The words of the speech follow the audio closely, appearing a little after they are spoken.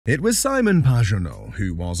It was Simon Pagenaud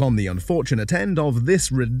who was on the unfortunate end of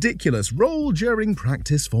this ridiculous roll during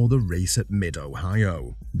practice for the race at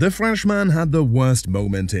Mid-Ohio. The Frenchman had the worst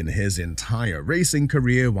moment in his entire racing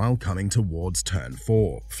career while coming towards turn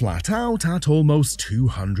 4. Flat out at almost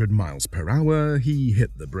 200 miles per hour, he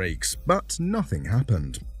hit the brakes, but nothing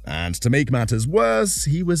happened. And to make matters worse,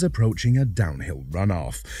 he was approaching a downhill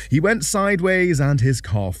runoff. He went sideways and his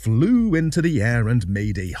car flew into the air and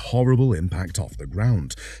made a horrible impact off the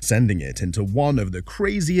ground, sending it into one of the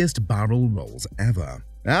craziest barrel rolls ever.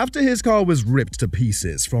 After his car was ripped to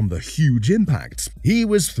pieces from the huge impact, he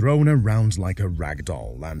was thrown around like a rag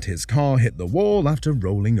doll, and his car hit the wall after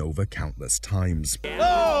rolling over countless times.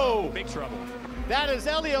 Oh! Big trouble. That is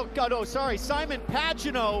Simon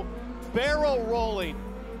Pagenaud barrel rolling.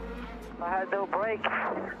 I had no brakes.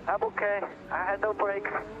 I'm okay. I had no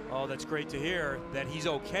brakes. Oh, that's great to hear that he's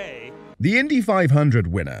okay. The Indy 500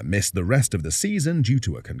 winner missed the rest of the season due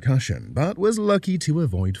to a concussion, but was lucky to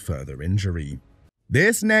avoid further injury.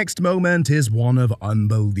 This next moment is one of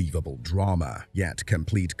unbelievable drama, yet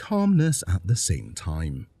complete calmness at the same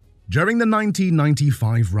time. During the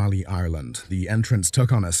 1995 Rally Ireland, the entrants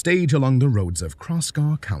took on a stage along the roads of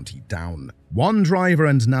Crossgar, County Down. One driver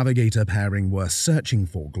and navigator pairing were searching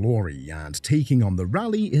for glory and taking on the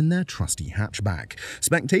rally in their trusty hatchback.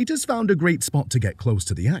 Spectators found a great spot to get close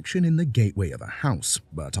to the action in the gateway of a house,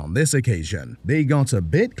 but on this occasion, they got a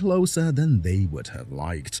bit closer than they would have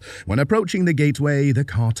liked. When approaching the gateway, the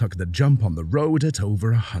car took the jump on the road at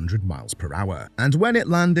over 100 miles per hour, and when it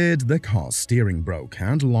landed, the car's steering broke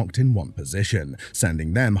and locked in one position,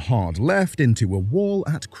 sending them hard left into a wall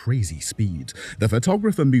at crazy speed. The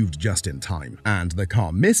photographer moved just in time, and the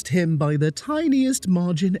car missed him by the tiniest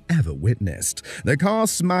margin ever witnessed. The car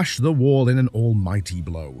smashed the wall in an almighty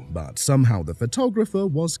blow, but somehow the photographer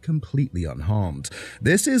was completely unharmed.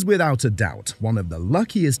 This is without a doubt one of the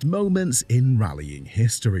luckiest moments in rallying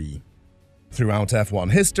history. Throughout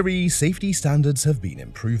F1 history, safety standards have been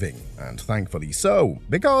improving, and thankfully so,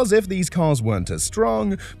 because if these cars weren't as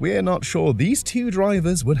strong, we're not sure these two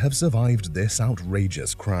drivers would have survived this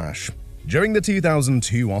outrageous crash. During the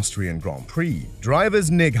 2002 Austrian Grand Prix,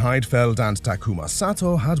 drivers Nick Heidfeld and Takuma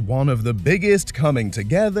Sato had one of the biggest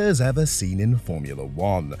coming-togethers ever seen in Formula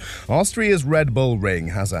 1. Austria's Red Bull Ring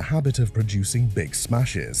has a habit of producing big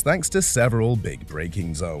smashes thanks to several big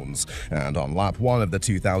braking zones, and on lap 1 of the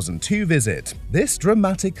 2002 visit, this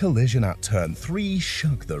dramatic collision at turn 3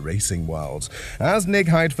 shook the racing world. As Nick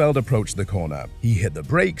Heidfeld approached the corner, he hit the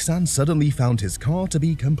brakes and suddenly found his car to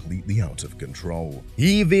be completely out of control.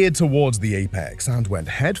 He veered towards the apex and went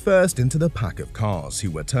headfirst into the pack of cars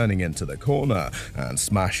who were turning into the corner and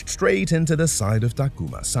smashed straight into the side of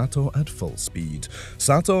Takuma Sato at full speed.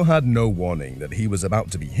 Sato had no warning that he was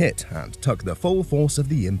about to be hit and took the full force of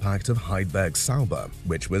the impact of Heidberg's Sauber,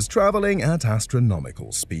 which was traveling at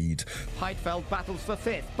astronomical speed. Heidfeld battles for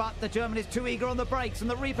 5th, but the German is too eager on the brakes and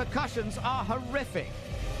the repercussions are horrific.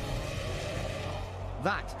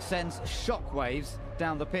 That sends shockwaves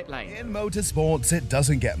down the pit lane. In motorsports, it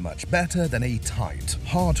doesn't get much better than a tight,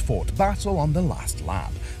 hard-fought battle on the last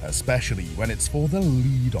lap, especially when it's for the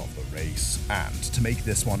lead of the race. And to make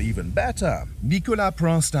this one even better, Nicolas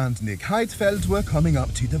Prost and Nick Heidfeld were coming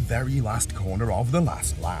up to the very last corner of the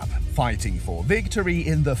last lap, fighting for victory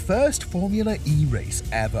in the first Formula E race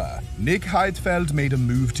ever. Nick Heidfeld made a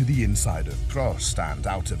move to the inside of Prost, and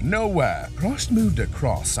out of nowhere, Prost moved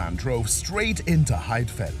across and drove straight into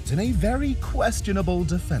Heidfeld in a very questionable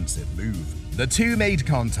defensive move. The two made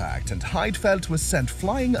contact and Heidfeld was sent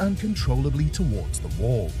flying uncontrollably towards the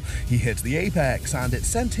wall. He hit the apex and it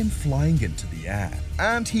sent him flying into the air,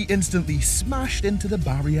 and he instantly smashed into the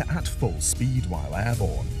barrier at full speed while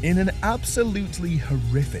airborne. In an absolutely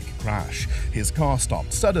horrific crash, his car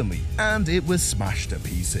stopped suddenly and it was smashed to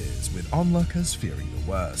pieces, with onlookers fearing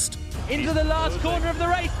the worst. Into the last corner of the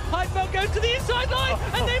race, Heidfeld goes to the inside line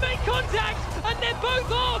and they make contact and they're both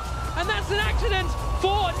off, and that's an accident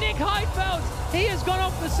for Nick Heidfeld. He has gone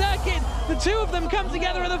off the circuit. The two of them come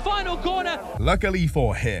together in the final corner. Luckily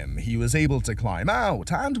for him, he was able to climb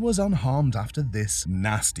out and was unharmed after this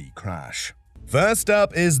nasty crash. First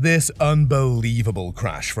up is this unbelievable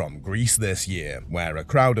crash from Greece this year, where a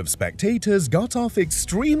crowd of spectators got off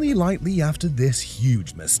extremely lightly after this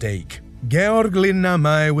huge mistake. Georg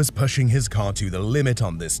Linnamäe was pushing his car to the limit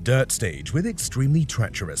on this dirt stage with extremely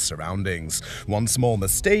treacherous surroundings. One small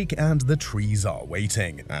mistake and the trees are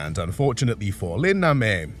waiting. And unfortunately for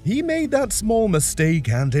Linnamäe, he made that small mistake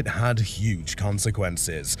and it had huge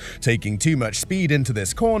consequences. Taking too much speed into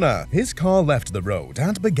this corner, his car left the road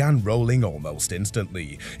and began rolling almost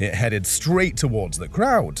instantly. It headed straight towards the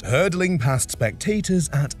crowd, hurtling past spectators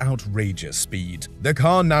at outrageous speed. The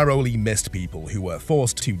car narrowly missed people who were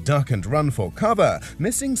forced to duck and run for cover,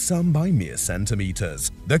 missing some by mere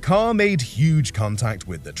centimeters. The car made huge contact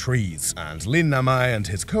with the trees, and Linnamäe and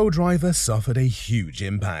his co-driver suffered a huge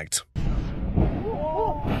impact.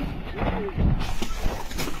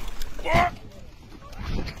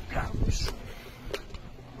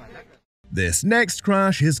 This next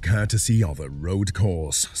crash is courtesy of a road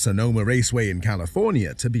course, Sonoma Raceway in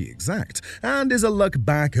California to be exact, and is a look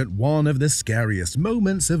back at one of the scariest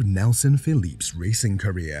moments of Nelson Philippe's racing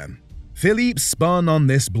career. Philippe spun on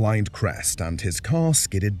this blind crest and his car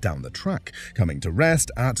skidded down the track, coming to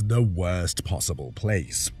rest at the worst possible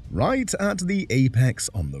place, right at the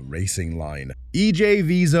apex on the racing line. EJ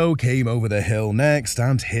Viso came over the hill next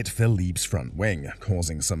and hit Philippe's front wing,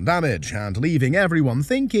 causing some damage and leaving everyone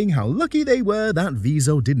thinking how lucky they were that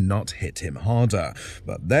Viso did not hit him harder.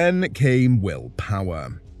 But then came Will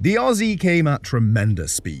Power. The Aussie came at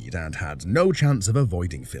tremendous speed and had no chance of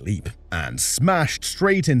avoiding Philippe, and smashed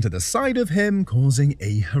straight into the side of him, causing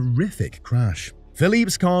a horrific crash.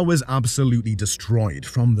 Philippe's car was absolutely destroyed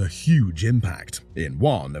from the huge impact, in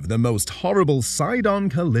one of the most horrible side-on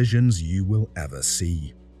collisions you will ever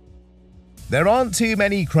see. There aren't too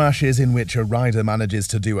many crashes in which a rider manages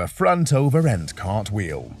to do a front-over-end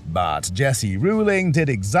cartwheel, but Jesse Ruling did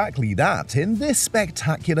exactly that in this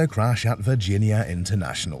spectacular crash at Virginia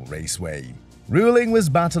International Raceway. Ruling was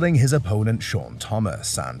battling his opponent Sean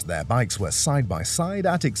Thomas, and their bikes were side by side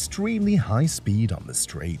at extremely high speed on the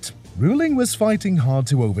straight. Ruling was fighting hard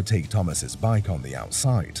to overtake Thomas's bike on the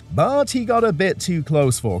outside, but he got a bit too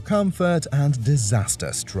close for comfort and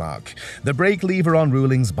disaster struck. The brake lever on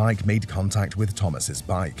Ruling's bike made contact with Thomas's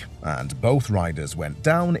bike, and both riders went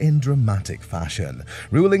down in dramatic fashion.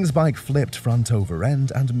 Ruling's bike flipped front over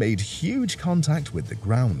end and made huge contact with the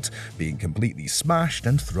ground, being completely smashed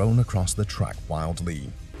and thrown across the track wildly.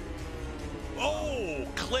 Oh,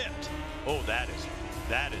 clipped. Oh, that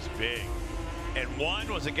is big. And one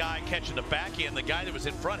was a guy catching the back end. The guy that was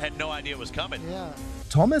in front had no idea it was coming. Yeah.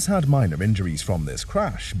 Thomas had minor injuries from this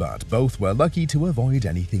crash, but both were lucky to avoid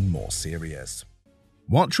anything more serious.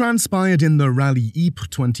 What transpired in the Rally Ypres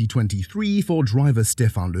 2023 for driver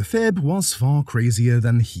Stéphane Lefebvre was far crazier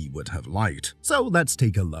than he would have liked, so let's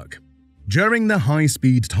take a look. During the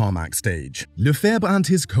high-speed tarmac stage, Lefebvre and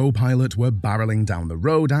his co-pilot were barreling down the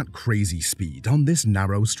road at crazy speed on this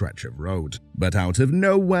narrow stretch of road. But out of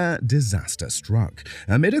nowhere, disaster struck.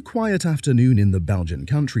 Amid a quiet afternoon in the Belgian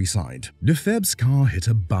countryside, Lefebvre's car hit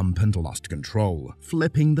a bump and lost control,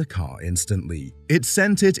 flipping the car instantly. It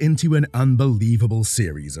sent it into an unbelievable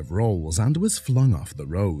series of rolls and was flung off the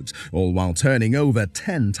road, all while turning over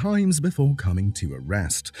 10 times before coming to a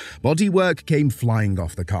rest. Bodywork came flying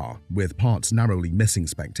off the car, with parts narrowly missing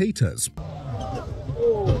spectators.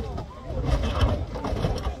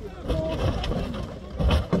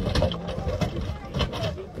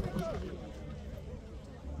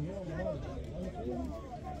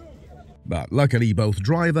 But luckily both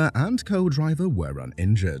driver and co-driver were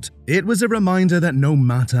uninjured. It was a reminder that no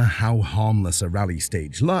matter how harmless a rally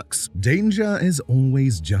stage looks, danger is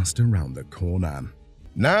always just around the corner.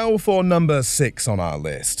 Now for number 6 on our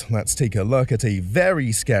list, let's take a look at a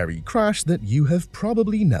very scary crash that you have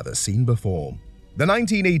probably never seen before. The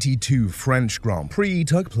 1982 French Grand Prix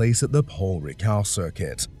took place at the Paul Ricard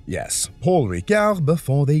circuit. Yes, Paul Ricard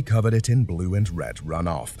before they covered it in blue and red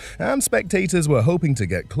runoff, and spectators were hoping to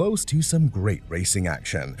get close to some great racing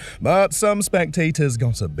action, but some spectators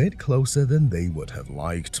got a bit closer than they would have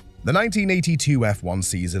liked. The 1982 F1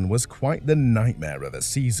 season was quite the nightmare of a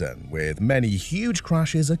season, with many huge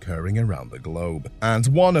crashes occurring around the globe. And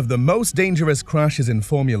one of the most dangerous crashes in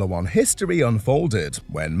Formula One history unfolded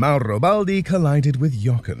when Mauro Baldi collided with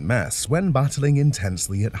Jochen Mess when battling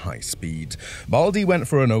intensely at high speed. Baldi went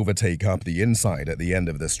for an overtake up the inside at the end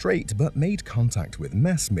of the straight, but made contact with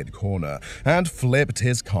Mess mid-corner and flipped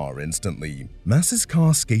his car instantly. Mess's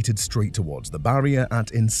car skated straight towards the barrier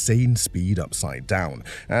at insane speed upside down,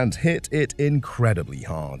 and and hit it incredibly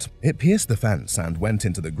hard. It pierced the fence and went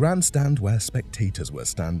into the grandstand where spectators were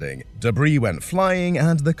standing. Debris went flying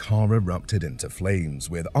and the car erupted into flames,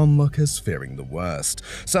 with onlookers fearing the worst.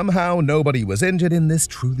 Somehow, nobody was injured in this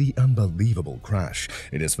truly unbelievable crash.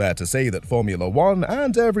 It is fair to say that Formula One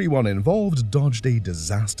and everyone involved dodged a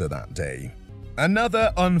disaster that day.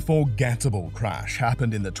 Another unforgettable crash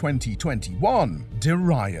happened in the 2021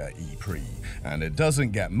 Diriyah E-Prix, and it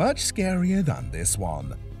doesn't get much scarier than this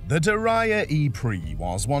one. The Diriyah E-Prix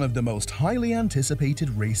was one of the most highly anticipated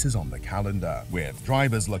races on the calendar, with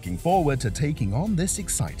drivers looking forward to taking on this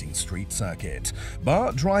exciting street circuit.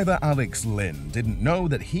 But driver Alex Lynn didn't know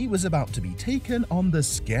that he was about to be taken on the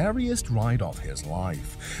scariest ride of his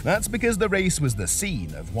life. That's because the race was the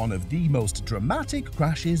scene of one of the most dramatic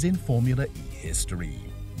crashes in Formula E history.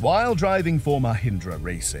 While driving for Mahindra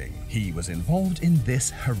Racing, he was involved in this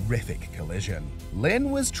horrific collision. Lynn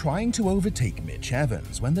was trying to overtake Mitch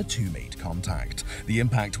Evans when the two made contact. The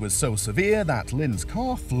impact was so severe that Lynn's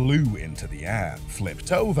car flew into the air,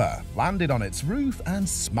 flipped over, landed on its roof, and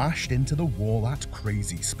smashed into the wall at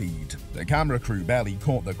crazy speed. The camera crew barely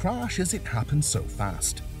caught the crash as it happened so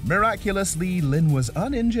fast. Miraculously, Lynn was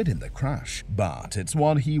uninjured in the crash, but it's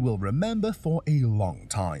one he will remember for a long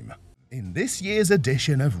time. In this year's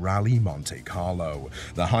edition of Rally Monte Carlo,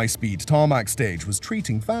 the high-speed tarmac stage was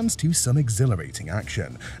treating fans to some exhilarating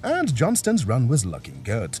action, and Johnston's run was looking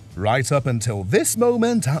good, right up until this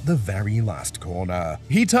moment at the very last corner.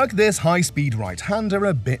 He took this high-speed right-hander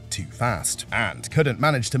a bit too fast, and couldn't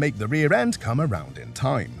manage to make the rear end come around in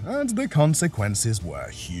time, and the consequences were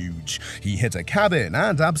huge. He hit a cabin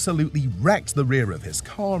and absolutely wrecked the rear of his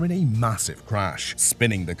car in a massive crash,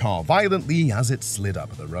 spinning the car violently as it slid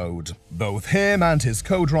up the road. Both him and his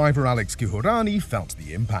co-driver Alex Kuhurani felt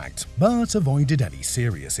the impact, but avoided any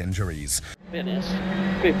serious injuries. Finish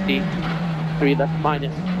 53 left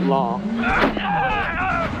minus long.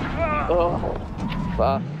 Oh,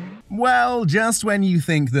 fuck. Well, just when you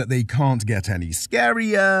think that they can't get any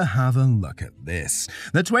scarier, have a look at this.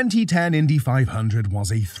 The 2010 Indy 500 was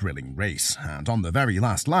a thrilling race, and on the very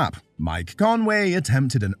last lap, Mike Conway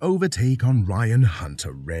attempted an overtake on Ryan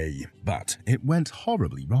Hunter-Reay, but it went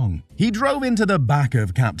horribly wrong. He drove into the back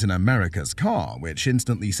of Captain America's car, which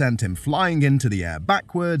instantly sent him flying into the air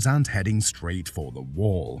backwards and heading straight for the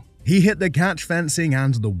wall. He hit the catch fencing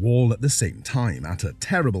and the wall at the same time at a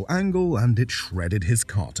terrible angle, and it shredded his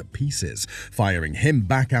car to pieces, firing him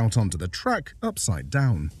back out onto the track upside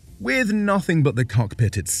down. With nothing but the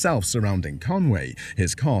cockpit itself surrounding Conway,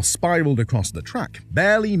 his car spiraled across the track,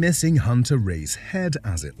 barely missing Hunter-Reay's head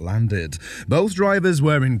as it landed. Both drivers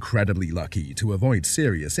were incredibly lucky to avoid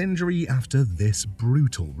serious injury after this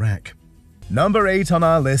brutal wreck. Number 8 on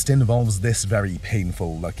our list involves this very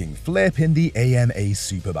painful-looking flip in the AMA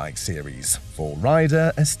Superbike Series for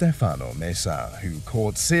rider Estefano Mesa, who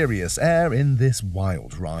caught serious air in this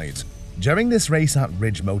wild ride. During this race at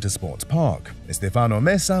Ridge Motorsports Park, Estefano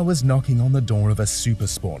Mesa was knocking on the door of a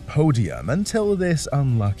Supersport podium until this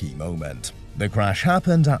unlucky moment. The crash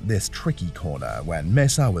happened at this tricky corner when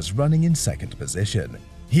Mesa was running in second position.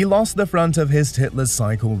 He lost the front of his Titler's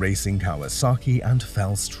Cycle Racing Kawasaki and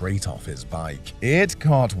fell straight off his bike. It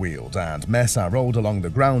cartwheeled and Mesa rolled along the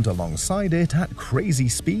ground alongside it at crazy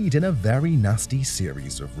speed in a very nasty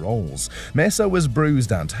series of rolls. Mesa was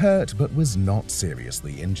bruised and hurt but was not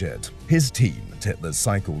seriously injured. His team, Titler's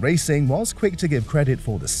Cycle Racing, was quick to give credit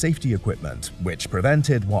for the safety equipment, which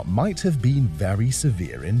prevented what might have been very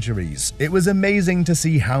severe injuries. It was amazing to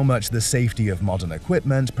see how much the safety of modern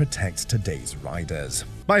equipment protects today's riders.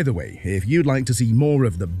 By the way, if you'd like to see more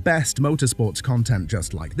of the best motorsports content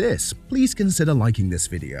just like this, please consider liking this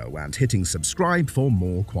video and hitting subscribe for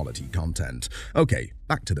more quality content. Okay,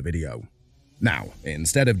 back to the video. Now,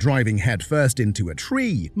 instead of driving headfirst into a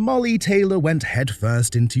tree, Molly Taylor went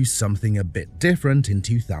headfirst into something a bit different in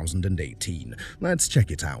 2018. Let's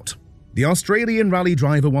check it out. The Australian rally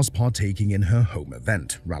driver was partaking in her home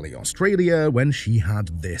event, Rally Australia, when she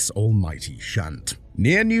had this almighty shunt.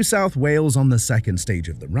 Near New South Wales on the second stage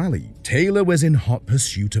of the rally, Taylor was in hot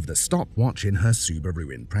pursuit of the stopwatch in her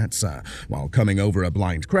Subaru Impreza. While coming over a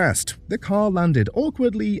blind crest, the car landed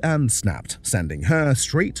awkwardly and snapped, sending her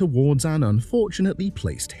straight towards an unfortunately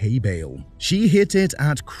placed hay bale. She hit it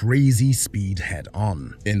at crazy speed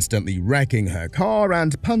head-on, instantly wrecking her car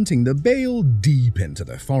and punting the bale deep into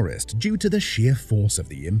the forest due to the sheer force of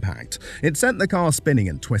the impact. It sent the car spinning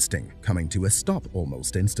and twisting, coming to a stop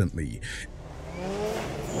almost instantly.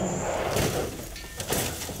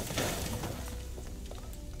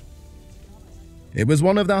 It was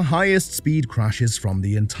one of the highest speed crashes from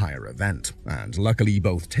the entire event, and luckily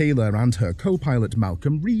both Taylor and her co-pilot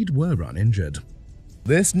Malcolm Reed were uninjured.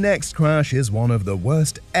 This next crash is one of the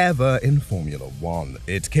worst ever in Formula One.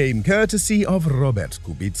 It came courtesy of Robert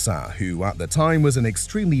Kubica, who at the time was an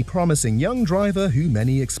extremely promising young driver who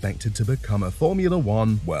many expected to become a Formula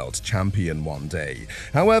One world champion one day.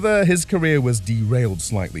 However, his career was derailed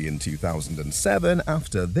slightly in 2007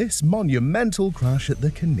 after this monumental crash at the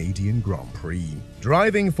Canadian Grand Prix.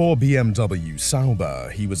 Driving for BMW Sauber,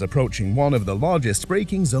 he was approaching one of the largest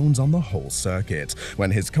braking zones on the whole circuit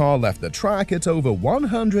when his car left the track at over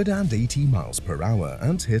 180 miles per hour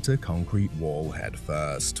and hit a concrete wall head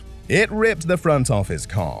first. It ripped the front off his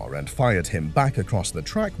car and fired him back across the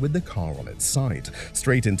track with the car on its side,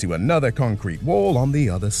 straight into another concrete wall on the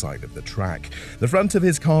other side of the track. The front of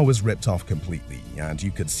his car was ripped off completely, and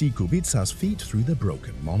you could see Kubica's feet through the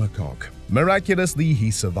broken monocoque. Miraculously, he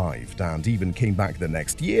survived and even came back the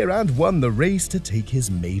next year and won the race to take his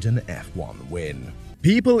maiden F1 win.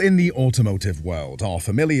 People in the automotive world are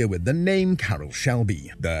familiar with the name Carroll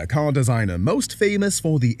Shelby, the car designer most famous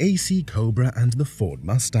for the AC Cobra and the Ford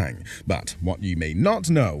Mustang. But what you may not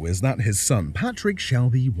know is that his son Patrick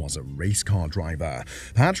Shelby was a race car driver.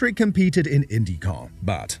 Patrick competed in IndyCar,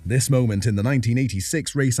 but this moment in the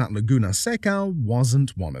 1986 race at Laguna Seca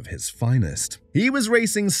wasn't one of his finest. He was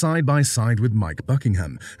racing side by side with Mike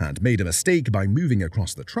Buckingham and made a mistake by moving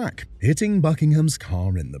across the track, hitting Buckingham's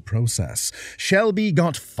car in the process. Shelby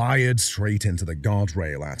got fired straight into the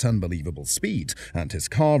guardrail at unbelievable speed, and his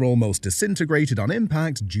car almost disintegrated on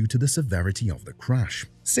impact due to the severity of the crash.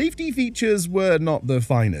 Safety features were not the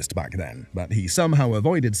finest back then, but he somehow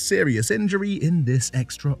avoided serious injury in this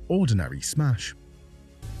extraordinary smash.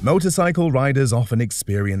 Motorcycle riders often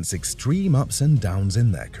experience extreme ups and downs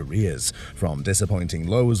in their careers, from disappointing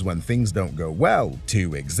lows when things don't go well,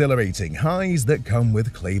 to exhilarating highs that come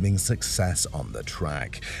with claiming success on the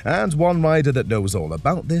track. And one rider that knows all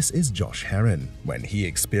about this is Josh Herrin, when he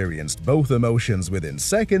experienced both emotions within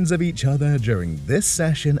seconds of each other during this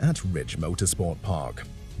session at Ridge Motorsport Park.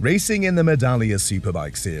 Racing in the Medallia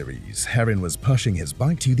Superbike Series, Herrin was pushing his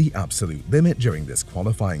bike to the absolute limit during this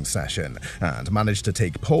qualifying session and managed to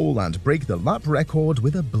take pole and break the lap record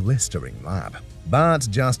with a blistering lap. But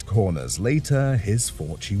just corners later, his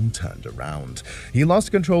fortune turned around. He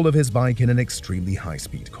lost control of his bike in an extremely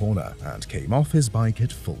high-speed corner and came off his bike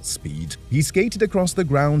at full speed. He skated across the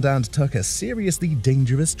ground and took a seriously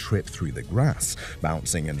dangerous trip through the grass,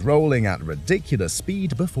 bouncing and rolling at ridiculous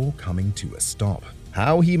speed before coming to a stop.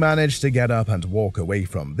 How he managed to get up and walk away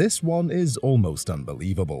from this one is almost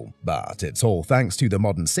unbelievable, but it's all thanks to the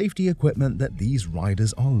modern safety equipment that these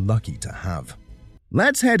riders are lucky to have.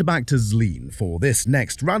 Let's head back to Zlín for this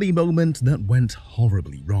next rally moment that went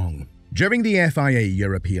horribly wrong. During the FIA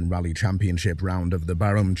European Rally Championship round of the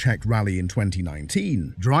Barum Czech Rally in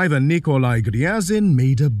 2019, driver Nikolaj Gryazin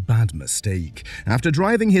made a bad mistake. After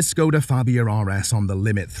driving his Skoda Fabia RS on the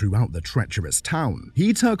limit throughout the treacherous town,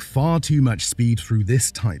 he took far too much speed through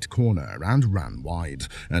this tight corner and ran wide,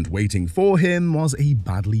 and waiting for him was a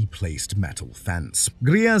badly placed metal fence.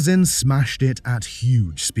 Gryazin smashed it at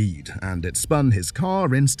huge speed, and it spun his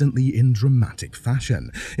car instantly in dramatic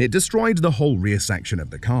fashion. It destroyed the whole rear section of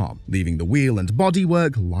the car, leaving the wheel and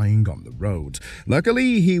bodywork lying on the road.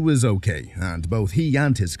 Luckily, he was okay, and both he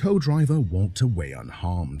and his co-driver walked away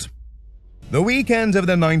unharmed. The weekend of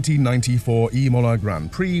the 1994 Imola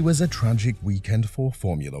Grand Prix was a tragic weekend for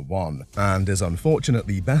Formula One, and is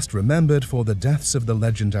unfortunately best remembered for the deaths of the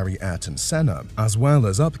legendary Ayrton Senna, as well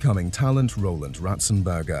as upcoming talent Roland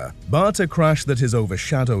Ratzenberger. But a crash that is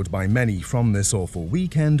overshadowed by many from this awful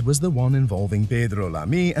weekend was the one involving Pedro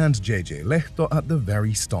Lamy and JJ Lehto at the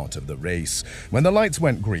very start of the race. When the lights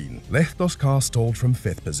went green, Lehto's car stalled from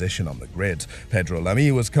 5th position on the grid. Pedro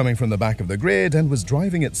Lamy was coming from the back of the grid and was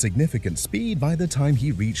driving at significant speed by the time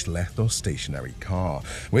he reached Lehto's stationary car.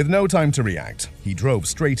 With no time to react, he drove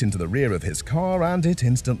straight into the rear of his car and it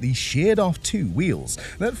instantly sheared off 2 wheels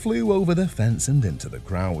that flew over the fence and into the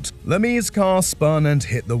crowd. Lamy's car spun and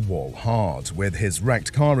hit the wall hard, with his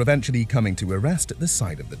wrecked car eventually coming to a rest at the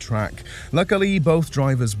side of the track. Luckily, both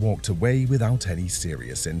drivers walked away without any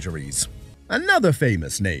serious injuries. Another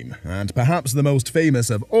famous name, and perhaps the most famous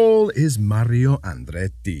of all, is Mario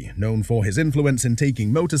Andretti, known for his influence in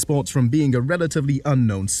taking motorsports from being a relatively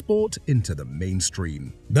unknown sport into the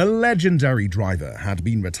mainstream. The legendary driver had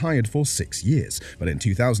been retired for 6 years, but in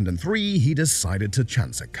 2003 he decided to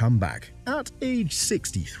chance a comeback. at age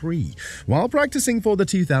 63, while practicing for the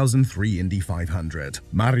 2003 Indy 500.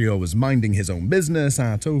 Mario was minding his own business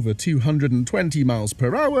at over 220 miles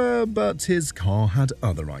per hour, but his car had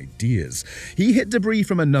other ideas. He hit debris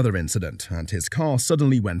from another incident, and his car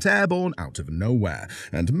suddenly went airborne out of nowhere,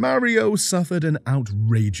 and Mario suffered an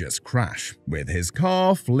outrageous crash, with his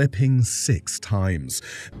car flipping 6 times.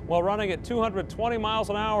 While running at 220 miles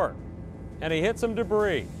an hour, and he hit some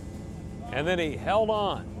debris, and then he held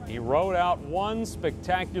on. He rode out one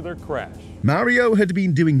spectacular crash. Mario had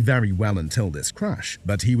been doing very well until this crash,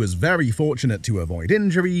 but he was very fortunate to avoid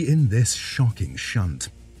injury in this shocking shunt.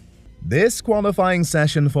 This qualifying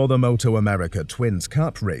session for the Moto America Twins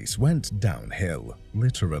Cup race went downhill,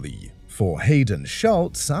 literally, for Hayden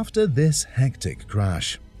Schultz after this hectic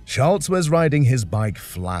crash. Schultz was riding his bike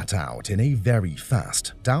flat out in a very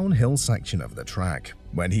fast, downhill section of the track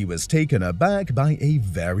when he was taken aback by a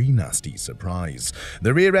very nasty surprise.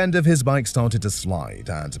 The rear end of his bike started to slide,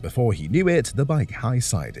 and before he knew it, the bike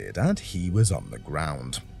high-sided and he was on the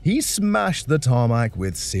ground. He smashed the tarmac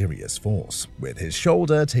with serious force, with his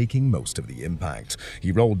shoulder taking most of the impact.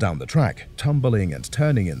 He rolled down the track, tumbling and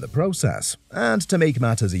turning in the process. And to make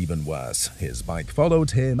matters even worse, his bike followed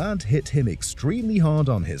him and hit him extremely hard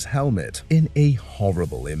on his helmet in a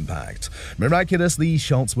horrible impact. Miraculously,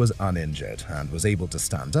 Schultz was uninjured and was able to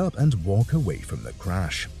stand up and walk away from the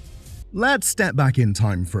crash. Let's step back in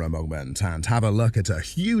time for a moment and have a look at a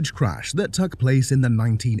huge crash that took place in the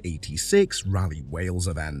 1986 Rally Wales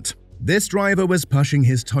event. This driver was pushing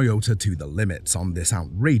his Toyota to the limits on this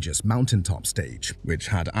outrageous mountaintop stage, which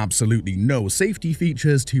had absolutely no safety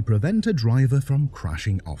features to prevent a driver from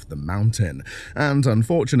crashing off the mountain. And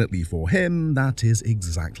unfortunately for him, that is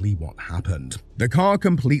exactly what happened. The car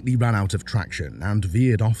completely ran out of traction and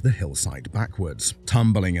veered off the hillside backwards,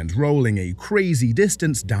 tumbling and rolling a crazy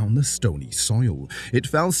distance down the stony soil. It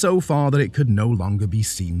fell so far that it could no longer be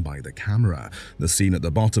seen by the camera. The scene at the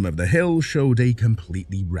bottom of the hill showed a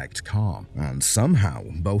completely wrecked car, and somehow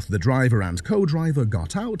both the driver and co-driver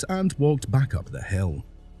got out and walked back up the hill.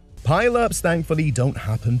 Pile-ups thankfully don't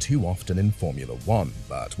happen too often in Formula 1,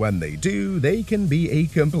 but when they do, they can be a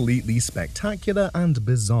completely spectacular and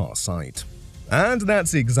bizarre sight. And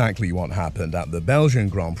that's exactly what happened at the Belgian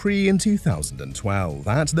Grand Prix in 2012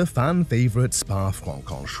 at the fan-favorite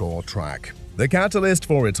Spa-Francorchamps track. The catalyst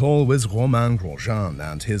for it all was Romain Grosjean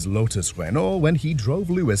and his Lotus Renault when he drove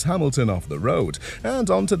Lewis Hamilton off the road and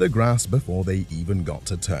onto the grass before they even got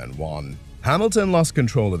to turn 1. Hamilton lost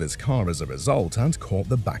control of his car as a result and caught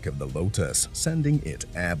the back of the Lotus, sending it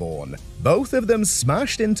airborne. Both of them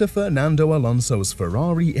smashed into Fernando Alonso's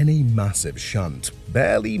Ferrari in a massive shunt,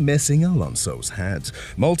 barely missing Alonso's head.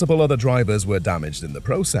 Multiple other drivers were damaged in the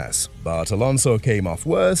process, but Alonso came off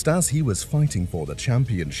worst as he was fighting for the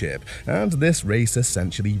championship, and this race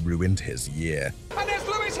essentially ruined his year. And there's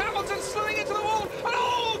Lewis Hamilton sliding into the wall, and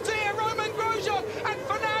oh dear, Romain Grosjean and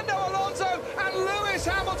Fernando Alonso and Lewis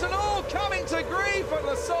Hamilton all coming to grief at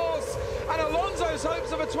La Source, and Alonso's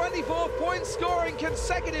hopes of a 24-point scoring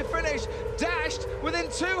consecutive finish dashed within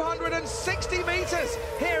 260 meters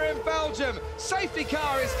here in Belgium. Safety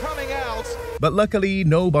car is coming out. But luckily,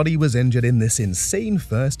 nobody was injured in this insane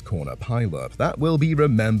first corner pileup that will be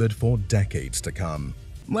remembered for decades to come.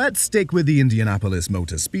 Let's stick with the Indianapolis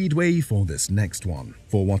Motor Speedway for this next one,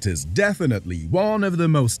 for what is definitely one of the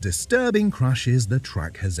most disturbing crashes the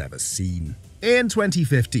track has ever seen. In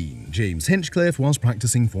 2015, James Hinchcliffe was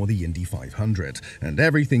practicing for the Indy 500, and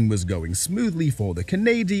everything was going smoothly for the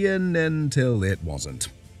Canadian until it wasn't.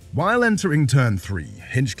 While entering Turn 3,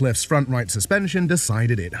 Hinchcliffe's front right suspension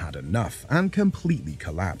decided it had enough and completely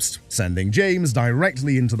collapsed, sending James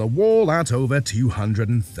directly into the wall at over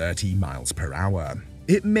 230 miles per hour.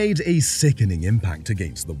 It made a sickening impact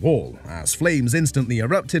against the wall, as flames instantly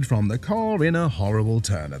erupted from the car in a horrible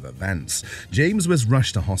turn of events. James was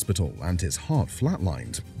rushed to hospital and his heart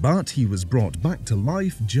flatlined, but he was brought back to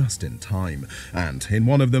life just in time, and in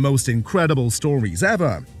one of the most incredible stories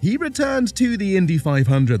ever, he returned to the Indy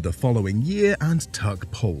 500 the following year and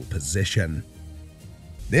took pole position.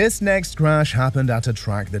 This next crash happened at a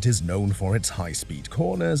track that is known for its high-speed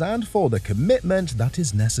corners and for the commitment that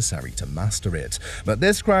is necessary to master it, but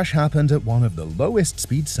this crash happened at one of the lowest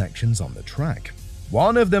speed sections on the track.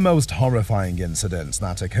 One of the most horrifying incidents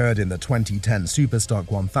that occurred in the 2010 Superstock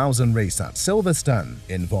 1000 race at Silverstone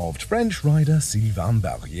involved French rider Sylvain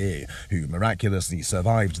Barrier, who miraculously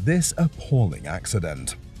survived this appalling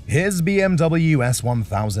accident. His BMW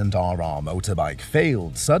S1000RR motorbike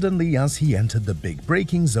failed suddenly as he entered the big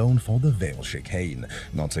braking zone for the Vale chicane.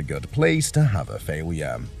 Not a good place to have a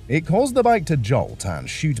failure. It caused the bike to jolt and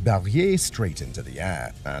shoot Barrier straight into the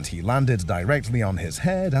air, and he landed directly on his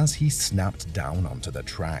head as he snapped down onto the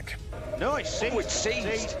track. No, it's seized. Oh, it's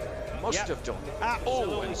seized. Must have done.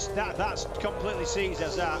 Absolutely. That's completely seized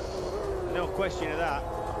as that. No question of that.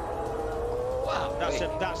 Wow.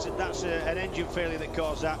 That's an engine failure that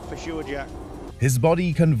caused that for sure, Jack. His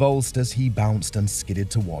body convulsed as he bounced and skidded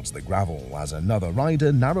towards the gravel as another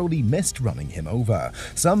rider narrowly missed running him over.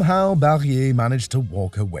 Somehow, Barrier managed to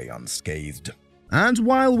walk away unscathed. And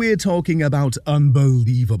while we're talking about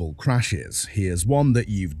unbelievable crashes, here's one that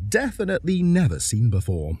you've definitely never seen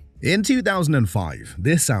before. In 2005,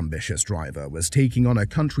 this ambitious driver was taking on a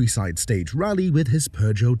countryside stage rally with his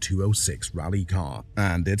Peugeot 206 rally car,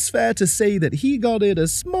 and it's fair to say that he got it a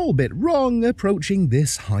small bit wrong approaching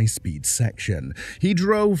this high-speed section. He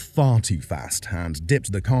drove far too fast and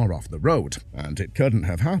dipped the car off the road, and it couldn't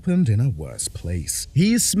have happened in a worse place.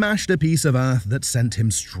 He smashed a piece of earth that sent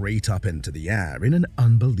him straight up into the air in an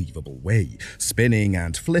unbelievable way, spinning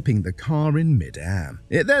and flipping the car in mid-air.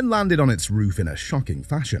 It then landed on its roof in a shocking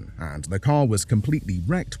fashion, and the car was completely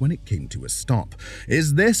wrecked when it came to a stop.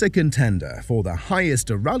 Is this a contender for the highest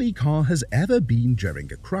a rally car has ever been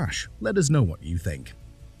during a crash? Let us know what you think.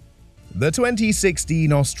 The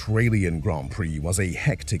 2016 Australian Grand Prix was a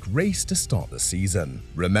hectic race to start the season,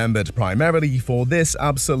 remembered primarily for this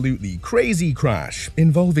absolutely crazy crash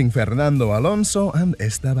involving Fernando Alonso and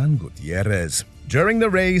Esteban Gutierrez. During the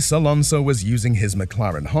race, Alonso was using his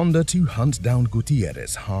McLaren Honda to hunt down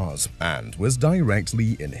Gutierrez's Haas and was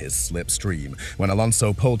directly in his slipstream. When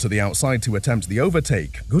Alonso pulled to the outside to attempt the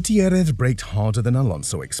overtake, Gutierrez braked harder than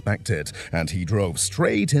Alonso expected, and he drove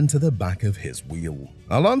straight into the back of his wheel.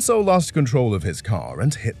 Alonso lost control of his car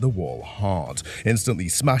and hit the wall hard, instantly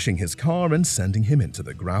smashing his car and sending him into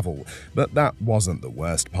the gravel. But that wasn't the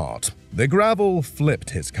worst part. The gravel flipped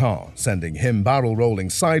his car, sending him barrel rolling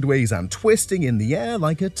sideways and twisting in the air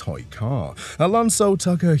like a toy car. Alonso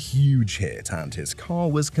took a huge hit and his car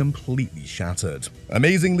was completely shattered.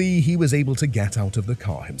 Amazingly, he was able to get out of the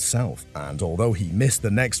car himself, and although he missed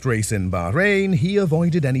the next race in Bahrain, he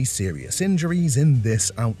avoided any serious injuries in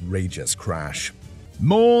this outrageous crash.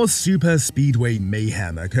 More super speedway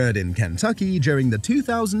mayhem occurred in Kentucky during the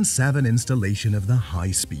 2007 installation of the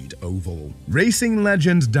high-speed oval. Racing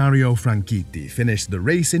legend Dario Franchitti finished the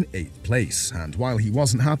race in 8th place, and while he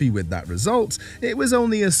wasn't happy with that result, it was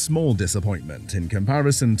only a small disappointment in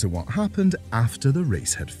comparison to what happened after the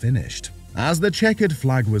race had finished. As the checkered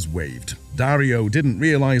flag was waved, Dario didn't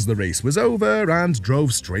realize the race was over and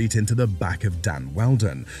drove straight into the back of Dan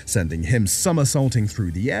Weldon, sending him somersaulting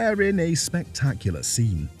through the air in a spectacular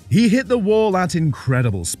scene. He hit the wall at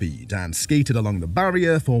incredible speed and skated along the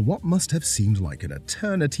barrier for what must have seemed like an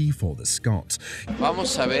eternity for the Scot.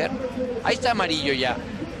 Vamos a ver. Ahí está amarillo ya.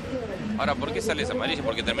 Ahora, ¿por qué sales amarillo?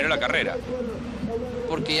 Porque terminó la carrera.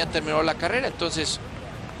 Porque ya terminó la carrera, entonces,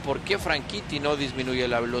 ¿por qué Franchitti no disminuye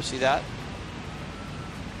la velocidad?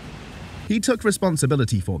 He took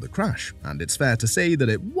responsibility for the crash, and it's fair to say that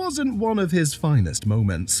it wasn't one of his finest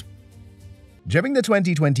moments. During the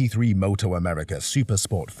 2023 Moto America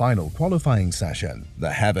Supersport final qualifying session,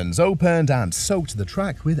 the heavens opened and soaked the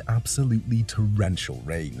track with absolutely torrential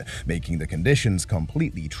rain, making the conditions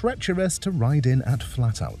completely treacherous to ride in at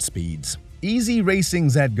flat-out speeds. Easy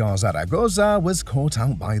Racing's Edgar Zaragoza was caught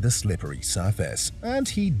out by the slippery surface, and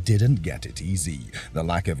he didn't get it easy. The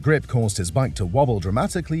lack of grip caused his bike to wobble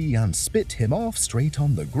dramatically and spit him off straight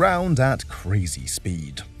on the ground at crazy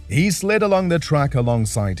speed. He slid along the track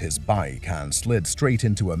alongside his bike and slid straight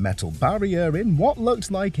into a metal barrier in what looked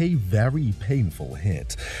like a very painful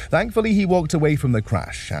hit. Thankfully, he walked away from the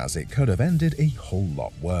crash, as it could have ended a whole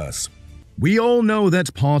lot worse. We all know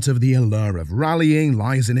that part of the allure of rallying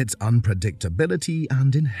lies in its unpredictability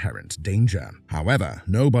and inherent danger. However,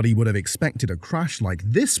 nobody would have expected a crash like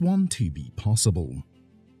this one to be possible.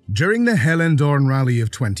 During the Hellendoorn Rally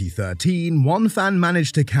of 2013, one fan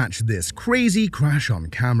managed to catch this crazy crash on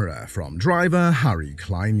camera from driver Harry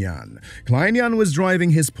Kleinjan. Kleinjan was driving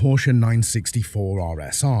his Porsche 964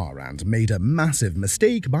 RSR and made a massive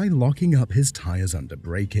mistake by locking up his tires under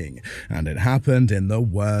braking, and it happened in the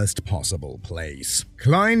worst possible place.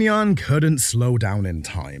 Kleinjan couldn't slow down in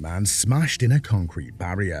time and smashed in a concrete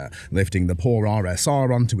barrier, lifting the poor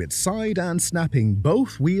RSR onto its side and snapping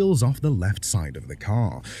both wheels off the left side of the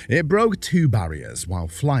car. It broke 2 barriers while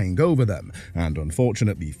flying over them, and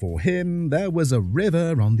unfortunately for him, there was a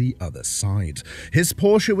river on the other side. His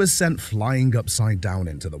Porsche was sent flying upside down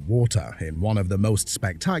into the water in one of the most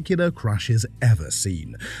spectacular crashes ever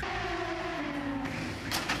seen.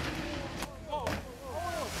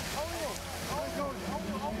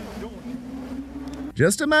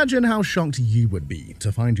 Just imagine how shocked you would be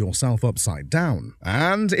to find yourself upside down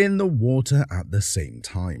and in the water at the same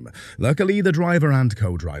time. Luckily, the driver and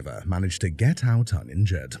co-driver managed to get out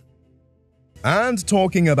uninjured. And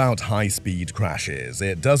talking about high-speed crashes,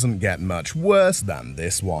 it doesn't get much worse than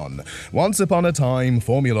this one. Once upon a time,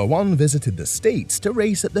 Formula One visited the States to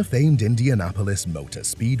race at the famed Indianapolis Motor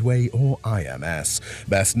Speedway, or IMS.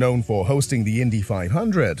 Best known for hosting the Indy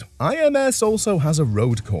 500, IMS also has a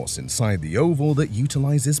road course inside the oval that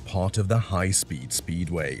utilizes part of the high-speed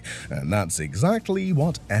speedway, and that's exactly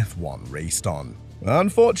what F1 raced on.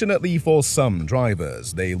 Unfortunately for some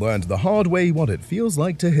drivers, they learned the hard way what it feels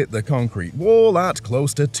like to hit the concrete wall at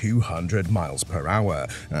close to 200 miles per hour,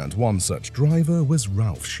 and one such driver was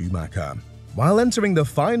Ralf Schumacher. While entering the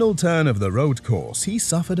final turn of the road course, he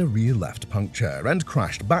suffered a rear left puncture and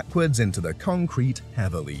crashed backwards into the concrete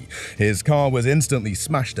heavily. His car was instantly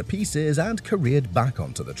smashed to pieces and careered back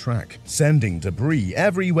onto the track, sending debris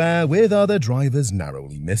everywhere, with other drivers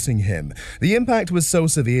narrowly missing him. The impact was so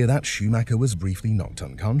severe that Schumacher was briefly knocked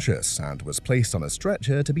unconscious and was placed on a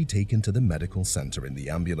stretcher to be taken to the medical center in the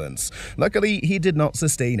ambulance. Luckily, he did not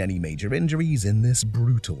sustain any major injuries in this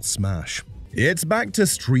brutal smash. It's back to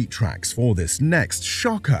street tracks for this next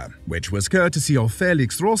shocker, which was courtesy of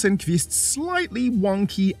Felix Rosenqvist's slightly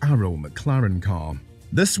wonky Arrow McLaren car.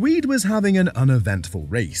 The Swede was having an uneventful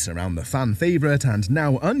race around the fan-favorite and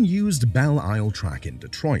now unused Belle Isle track in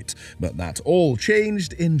Detroit, but that all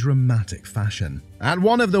changed in dramatic fashion. At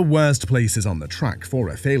one of the worst places on the track for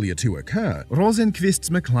a failure to occur, Rosenqvist's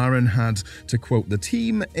McLaren had, to quote the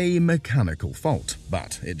team, a mechanical fault.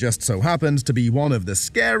 But it just so happened to be one of the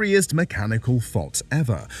scariest mechanical faults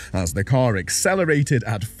ever, as the car accelerated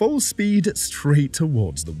at full speed straight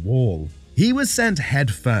towards the wall. He was sent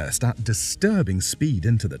headfirst at disturbing speed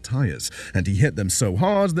into the tires, and he hit them so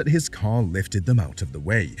hard that his car lifted them out of the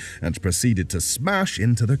way and proceeded to smash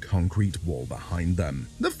into the concrete wall behind them.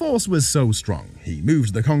 The force was so strong, he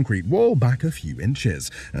moved the concrete wall back a few inches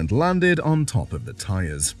and landed on top of the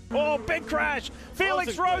tires. Oh, big crash!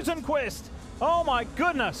 Felix Rosenqvist! Oh my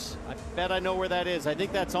goodness! I bet I know where that is. I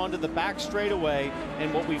think that's onto the back straightaway,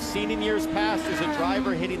 and what we've seen in years past is a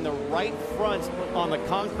driver hitting the right front on the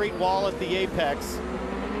concrete wall at the apex.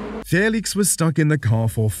 Felix was stuck in the car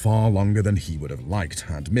for far longer than he would have liked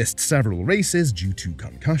and missed several races due to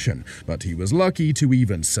concussion, but he was lucky to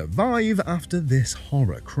even survive after this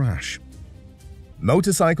horror crash.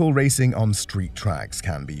 Motorcycle racing on street tracks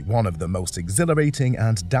can be one of the most exhilarating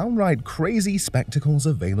and downright crazy spectacles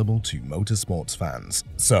available to motorsports fans.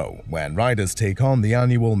 So, when riders take on the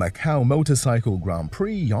annual Macau Motorcycle Grand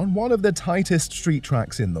Prix on one of the tightest street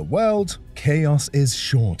tracks in the world, chaos is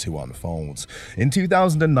sure to unfold. In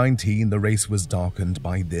 2019, the race was darkened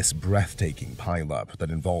by this breathtaking pileup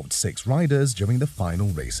that involved 6 riders during the final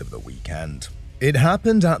race of the weekend. It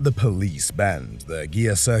happened at the Police Bend, the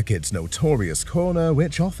gear circuit's notorious corner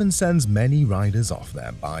which often sends many riders off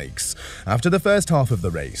their bikes. After the first half of the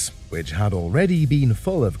race, which had already been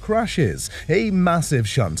full of crashes, a massive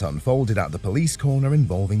shunt unfolded at the police corner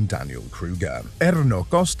involving Daniel Kruger, Erno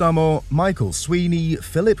Costamo, Michael Sweeney,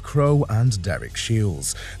 Philip Crow, and Derek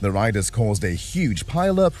Shields. The riders caused a huge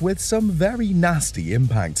pileup with some very nasty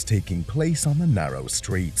impacts taking place on the narrow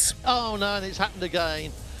streets. Oh no, and it's happened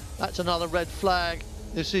again. That's another red flag.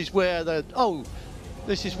 This is where the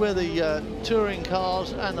touring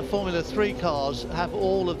cars and the Formula 3 cars have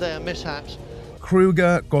all of their mishaps.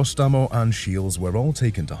 Kruger, Costamo, and Shields were all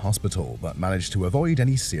taken to hospital but managed to avoid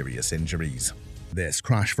any serious injuries. This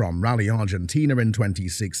crash from Rally Argentina in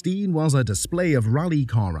 2016 was a display of rally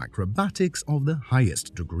car acrobatics of the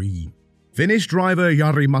highest degree. Finnish driver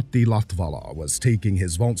Jari-Matti Latvala was taking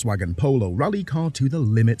his Volkswagen Polo rally car to the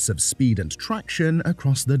limits of speed and traction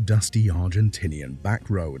across the dusty Argentinian back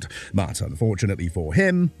road, but unfortunately for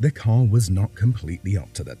him, the car was not completely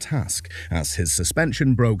up to the task, as his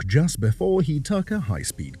suspension broke just before he took a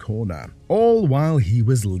high-speed corner. All while he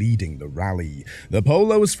was leading the rally. The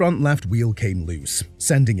Polo's front left wheel came loose,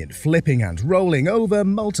 sending it flipping and rolling over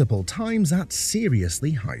multiple times at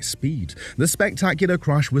seriously high speed. The spectacular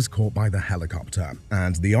crash was caught by the helicopter,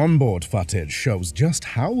 and the onboard footage shows just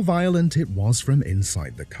how violent it was from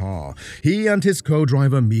inside the car. He and his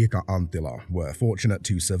co-driver Mika Anttila were fortunate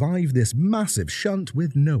to survive this massive shunt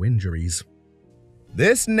with no injuries.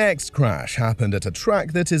 This next crash happened at a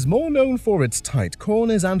track that is more known for its tight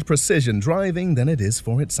corners and precision driving than it is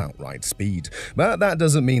for its outright speed, but that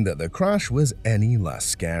doesn't mean that the crash was any less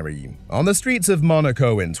scary. On the streets of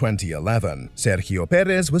Monaco in 2011, Sergio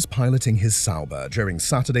Perez was piloting his Sauber during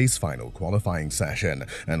Saturday's final qualifying session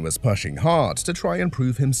and was pushing hard to try and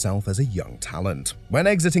prove himself as a young talent. When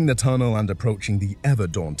exiting the tunnel and approaching the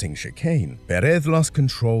ever-daunting chicane, Perez lost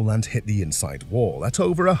control and hit the inside wall at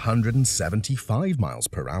over 175 miles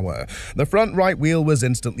per hour. The front right wheel was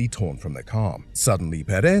instantly torn from the car. Suddenly,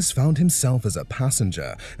 Perez found himself as a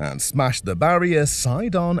passenger and smashed the barrier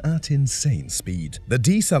side-on at insane speed. The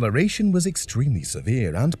deceleration was extremely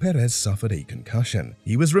severe and Perez suffered a concussion.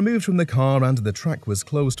 He was removed from the car and the track was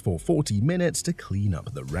closed for 40 minutes to clean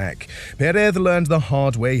up the wreck. Perez learned the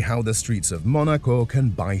hard way how the streets of Monaco can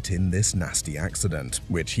bite in this nasty accident,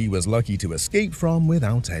 which he was lucky to escape from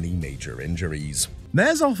without any major injuries.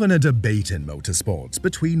 There's often a debate in motorsports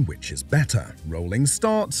between which is better, rolling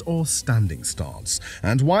starts or standing starts,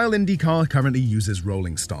 and while IndyCar currently uses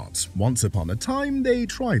rolling starts, once upon a time they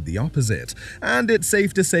tried the opposite, and it's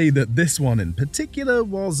safe to say that this one in particular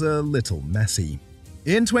was a little messy.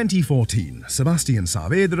 In 2014, Sebastian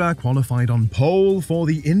Saavedra qualified on pole for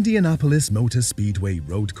the Indianapolis Motor Speedway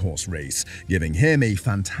road course race, giving him a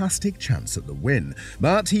fantastic chance at the win,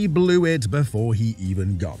 but he blew it before he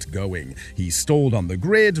even got going. He stalled on the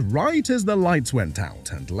grid right as the lights went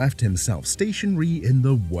out and left himself stationary in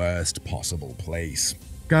the worst possible place.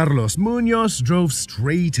 Carlos Munoz drove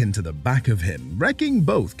straight into the back of him, wrecking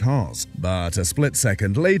both cars. But a split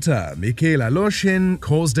second later, Michael Aleshin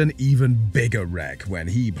caused an even bigger wreck when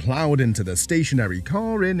he plowed into the stationary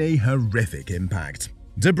car in a horrific impact.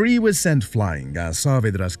 Debris was sent flying as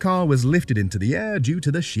Saavedra's car was lifted into the air due to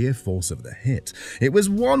the sheer force of the hit. It was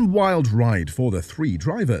one wild ride for the three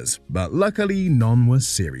drivers, but luckily none was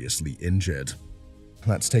seriously injured.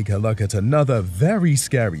 Let's take a look at another very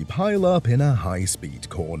scary pileup in a high-speed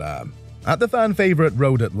corner. At the fan-favorite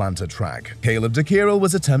Road Atlanta track, Caleb de Keirel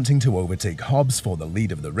was attempting to overtake Hobbs for the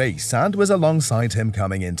lead of the race and was alongside him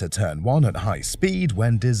coming into turn 1 at high speed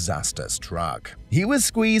when disaster struck. He was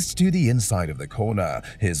squeezed to the inside of the corner,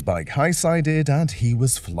 his bike high-sided, and he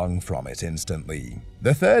was flung from it instantly.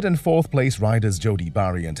 The third and fourth place riders Jody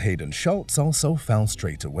Barry and Hayden Schultz also fell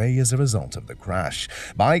straight away as a result of the crash.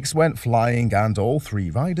 Bikes went flying and all three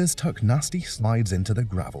riders took nasty slides into the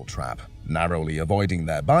gravel trap, narrowly avoiding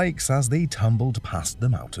their bikes as they tumbled past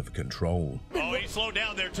them out of control. Oh, he slowed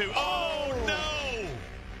down there too. Oh no!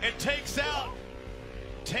 It takes out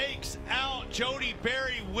Jody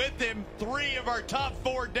Barry with him. 3 of our top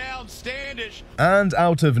 4 down. Standish. And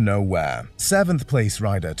out of nowhere, 7th place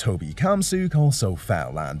rider Toby Kamsuk also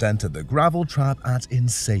fell and entered the gravel trap at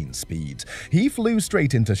insane speed. He flew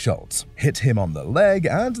straight into Schultz, hit him on the leg,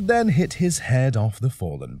 and then hit his head off the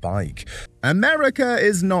fallen bike. America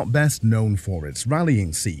is not best known for its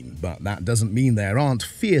rallying scene, but that doesn't mean there aren't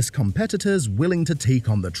fierce competitors willing to take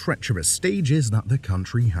on the treacherous stages that the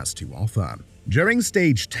country has to offer. During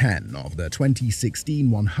Stage 10 of the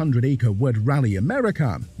 2016 100-acre Wood Rally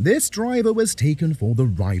America, this driver was taken for the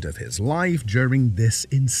ride of his life during this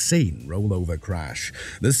insane rollover crash.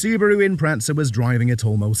 The Subaru Impreza was driving at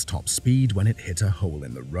almost top speed when it hit a hole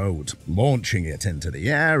in the road, launching it into the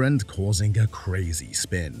air and causing a crazy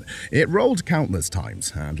spin. It rolled countless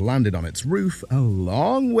times and landed on its roof a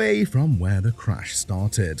long way from where the crash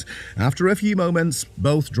started. After a few moments,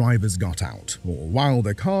 both drivers got out, all while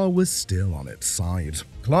the car was still on its side.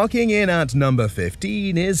 Clocking in at number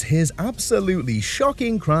 15 is his absolutely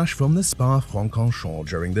shocking crash from the Spa-Francorchamps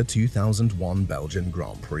during the 2001 Belgian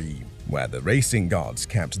Grand Prix, where the racing gods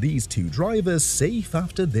kept these two drivers safe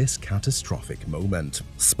after this catastrophic moment.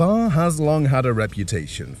 Spa has long had a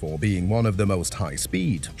reputation for being one of the most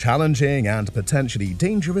high-speed, challenging, and potentially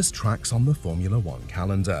dangerous tracks on the Formula One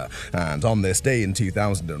calendar, and on this day in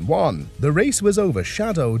 2001, the race was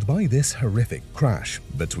overshadowed by this horrific crash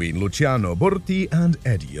between Luciano Burti and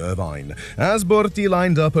Eddie Irvine. As Burti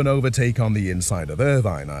lined up an overtake on the inside of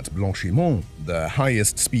Irvine at Blanchimont, the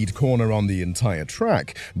highest speed corner on the entire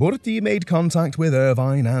track, Burti made contact with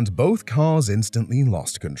Irvine and both cars instantly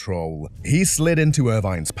lost control. He slid into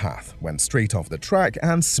Irvine's path, went straight off the track,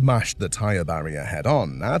 and smashed the tire barrier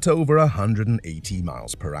head-on at over 180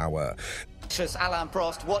 miles per hour. Alain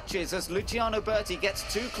Prost watches as Luciano Burti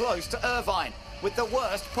gets too close to Irvine, with the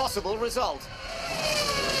worst possible result.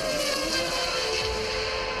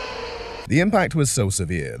 The impact was so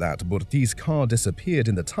severe that Burti's car disappeared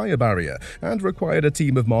in the tire barrier and required a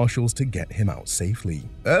team of marshals to get him out safely.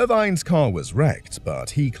 Irvine's car was wrecked,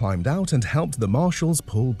 but he climbed out and helped the marshals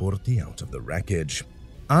pull Burti out of the wreckage.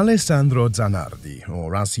 Alessandro Zanardi,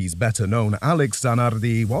 or as he's better known, Alex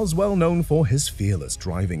Zanardi, was well known for his fearless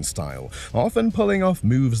driving style, often pulling off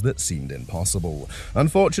moves that seemed impossible.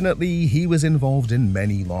 Unfortunately, he was involved in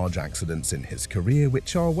many large accidents in his career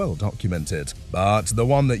which are well documented. But the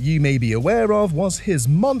one that you may be aware of was his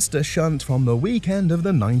monster shunt from the weekend of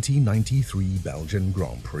the 1993 Belgian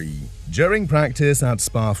Grand Prix. During practice at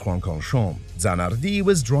Spa-Francorchamps, Zanardi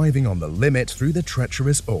was driving on the limit through the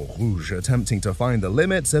treacherous Eau Rouge, attempting to find the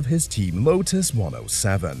limits of his Team Lotus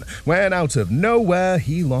 107, when out of nowhere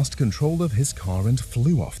he lost control of his car and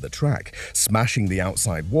flew off the track, smashing the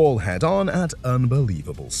outside wall head-on at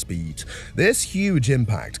unbelievable speed. This huge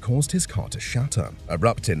impact caused his car to shatter,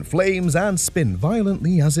 erupt in flames, and spin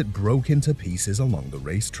violently as it broke into pieces along the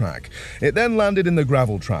racetrack. It then landed in the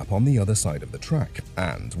gravel trap on the other side of the track,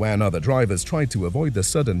 and when other drivers tried to avoid the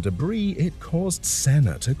sudden debris, it caused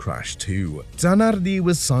Senna to crash too. Zanardi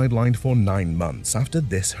was sidelined for 9 months after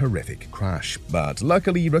this horrific crash, but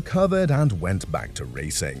luckily recovered and went back to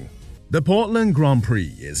racing. The Portland Grand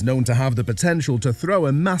Prix is known to have the potential to throw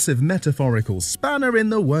a massive metaphorical spanner in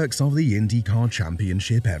the works of the IndyCar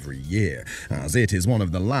Championship every year, as it is one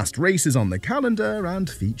of the last races on the calendar and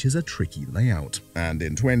features a tricky layout. And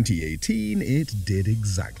in 2018, it did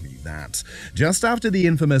exactly that. Just after the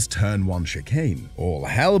infamous Turn 1 chicane, all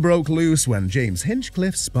hell broke loose when James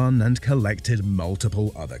Hinchcliffe spun and collected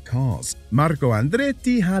multiple other cars. Marco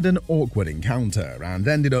Andretti had an awkward encounter and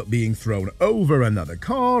ended up being thrown over another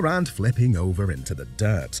car and flipping over into the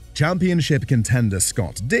dirt. Championship contender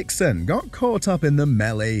Scott Dixon got caught up in the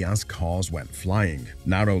melee as cars went flying,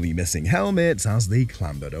 narrowly missing helmets as they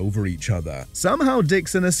clambered over each other. Somehow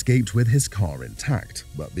Dixon escaped with his car intact,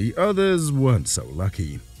 but the others weren't so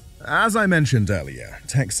lucky. As I mentioned earlier,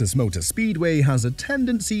 Texas Motor Speedway has a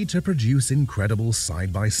tendency to produce incredible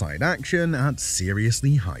side-by-side action at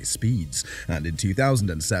seriously high speeds, and in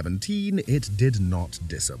 2017 it did not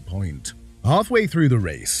disappoint. Halfway through the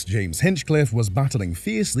race, James Hinchcliffe was battling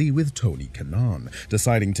fiercely with Tony Kanaan,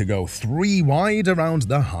 deciding to go 3 wide around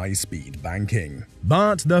the high-speed banking.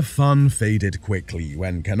 But the fun faded quickly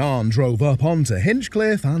when Kanaan drove up onto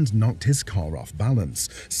Hinchcliffe and knocked his car off balance,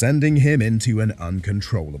 sending him into an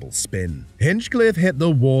uncontrollable spin. Hinchcliffe hit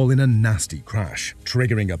the wall in a nasty crash,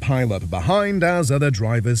 triggering a pileup behind as other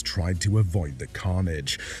drivers tried to avoid the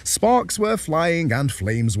carnage. Sparks were flying and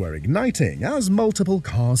flames were igniting as multiple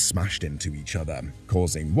cars smashed into each other,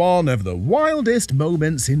 causing one of the wildest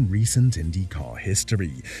moments in recent IndyCar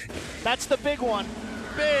history. That's the big one.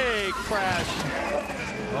 Big crash.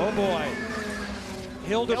 Oh boy.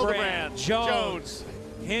 Hildebrand, Jones,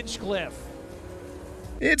 Hinchcliffe.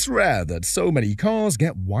 It's rare that so many cars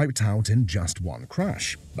get wiped out in just one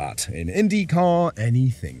crash, but in IndyCar,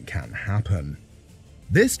 anything can happen.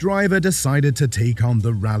 This driver decided to take on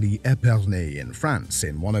the Rallye Épernay in France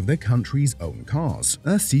in one of the country's own cars,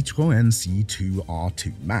 a Citroën C2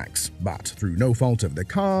 R2 Max, but through no fault of the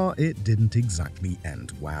car, it didn't exactly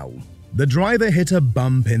end well. The driver hit a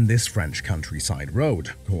bump in this French countryside road,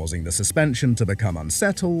 causing the suspension to become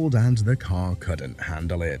unsettled and the car couldn't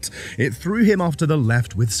handle it. It threw him off to the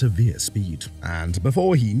left with severe speed, and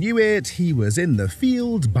before he knew it, he was in the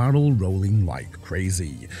field barrel rolling like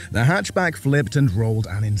crazy. The hatchback flipped and rolled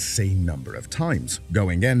an insane number of times,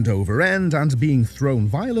 going end over end and being thrown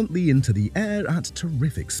violently into the air at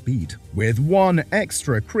terrific speed, with one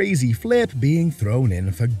extra crazy flip being thrown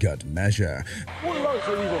in for good measure.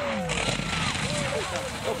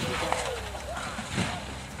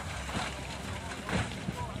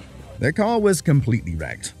 The car was completely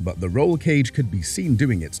wrecked, but the roll cage could be seen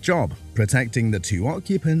doing its job, protecting the 2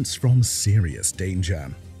 occupants from serious danger.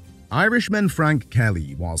 Irishman Frank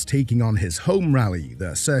Kelly was taking on his home rally,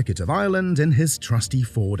 the Circuit of Ireland, in his trusty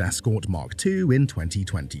Ford Escort Mark II in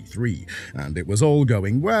 2023, and it was all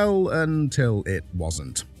going well until it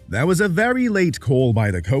wasn't. There was a very late call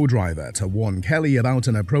by the co-driver to warn Kelly about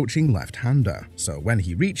an approaching left-hander, so when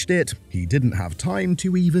he reached it, he didn't have time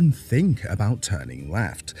to even think about turning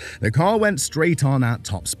left. The car went straight on at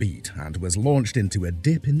top speed and was launched into a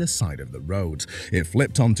dip in the side of the road. It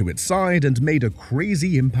flipped onto its side and made a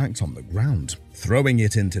crazy impact on the ground, throwing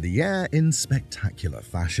it into the air in spectacular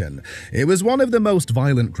fashion. It was one of the most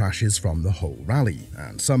violent crashes from the whole rally,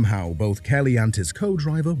 and somehow both Kelly and his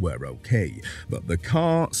co-driver were okay, but the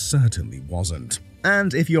car certainly wasn't.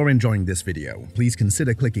 And if you're enjoying this video, please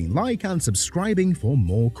consider clicking like and subscribing for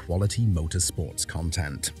more quality motorsports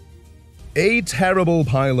content. A terrible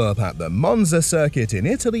pileup at the Monza circuit in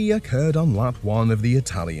Italy occurred on lap 1 of the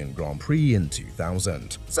Italian Grand Prix in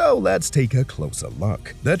 2000. So let's take a closer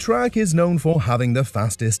look. The track is known for having the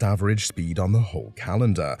fastest average speed on the whole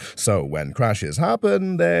calendar, so when crashes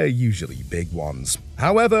happen, they're usually big ones.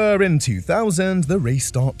 However, in 2000, the race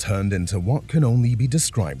start turned into what can only be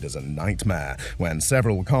described as a nightmare, when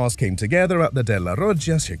several cars came together at the Della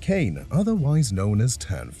Roggia chicane, otherwise known as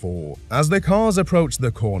Turn 4. As the cars approached the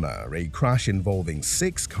corner, a crash involving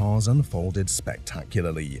 6 cars unfolded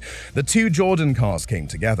spectacularly. The 2 Jordan cars came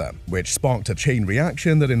together, which sparked a chain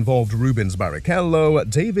reaction that involved Rubens Barrichello,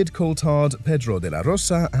 David Coulthard, Pedro de la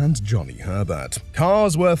Rosa, and Johnny Herbert.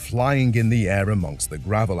 Cars were flying in the air amongst the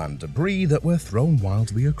gravel and debris that were thrown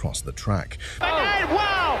wildly across the track. And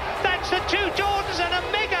wow, that's the 2 Jordans and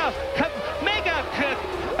a mega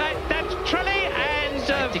that's Trulli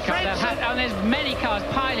and there's many cars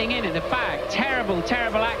piling in the back. Terrible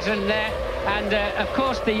accident there. And of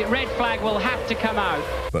course the red flag will have to come out.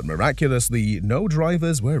 But miraculously, no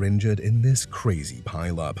drivers were injured in this crazy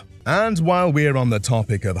pileup. And while we're on the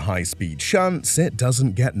topic of high-speed shunts, it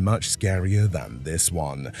doesn't get much scarier than this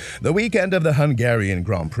one. The weekend of the Hungarian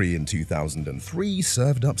Grand Prix in 2003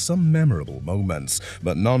 served up some memorable moments,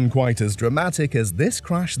 but none quite as dramatic as this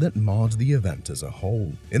crash that marred the event as a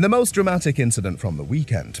whole. In the most dramatic incident from the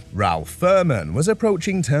weekend, Ralf Furman was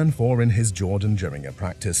approaching Turn 4 in his Jordan during a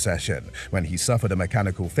practice session, when he suffered a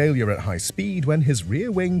mechanical failure at high speed when his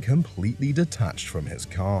rear wing completely detached from his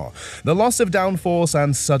car. The loss of downforce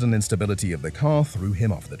and sudden instability of the car threw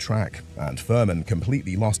him off the track, and Furman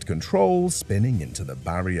completely lost control, spinning into the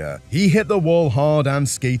barrier. He hit the wall hard and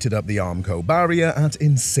skated up the Armco barrier at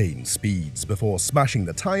insane speeds before smashing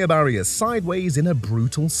the tire barrier sideways in a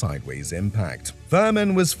brutal sideways impact.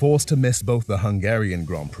 Furman was forced to miss both the Hungarian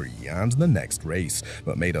Grand Prix and the next race,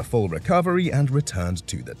 but made a full recovery and returned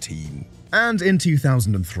to the team. And in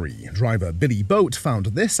 2003, driver Billy Boat found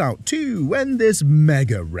this out too when this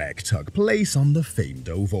mega wreck took place on the famed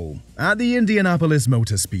oval. At the Indianapolis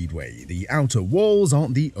Motor Speedway, the outer walls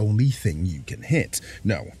aren't the only thing you can hit.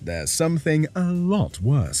 No, there's something a lot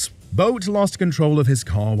worse. Boat lost control of his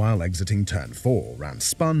car while exiting Turn 4 and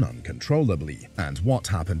spun uncontrollably, and what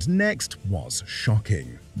happened next was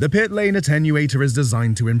shocking. The pit lane attenuator is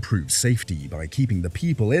designed to improve safety by keeping the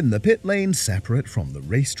people in the pit lane separate from the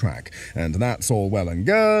racetrack, and that's all well and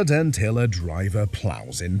good until a driver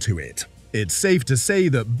plows into it. It's safe to say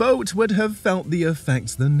that Boat would have felt the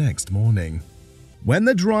effects the next morning. When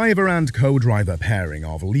the driver and co-driver pairing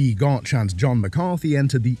of Lee Gotch and John McCarthy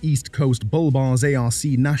entered the East Coast Bull Bars ARC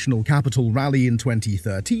National Capital Rally in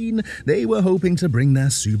 2013, they were hoping to bring their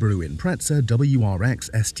Subaru Impreza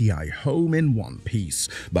WRX STI home in one piece,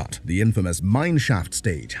 but the infamous mineshaft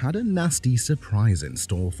stage had a nasty surprise in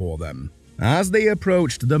store for them. As they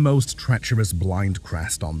approached the most treacherous blind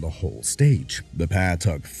crest on the whole stage, the pair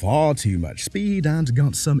took far too much speed and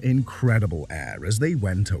got some incredible air as they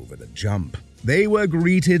went over the jump. They were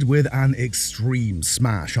greeted with an extreme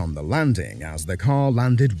smash on the landing as the car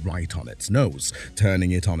landed right on its nose,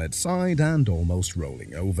 turning it on its side and almost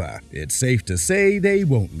rolling over. It's safe to say they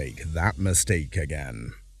won't make that mistake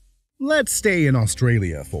again. Let's stay in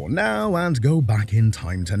Australia for now and go back in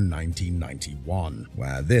time to 1991,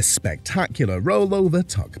 where this spectacular rollover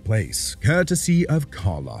took place, courtesy of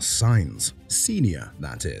Carlos Sainz. Senior,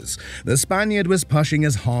 that is. The Spaniard was pushing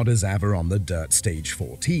as hard as ever on the dirt stage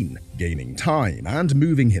 14, gaining time and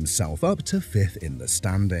moving himself up to 5th in the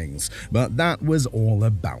standings, but that was all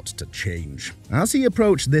about to change. As he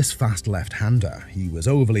approached this fast left-hander, he was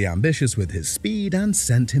overly ambitious with his speed and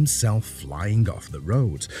sent himself flying off the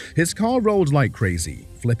road. His car rolled like crazy,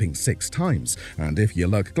 flipping 6 times, and if you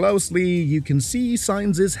look closely, you can see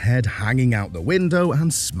Sainz's head hanging out the window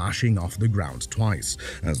and smashing off the ground twice,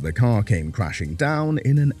 as the car came crashing down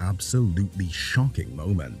in an absolutely shocking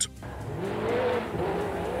moment.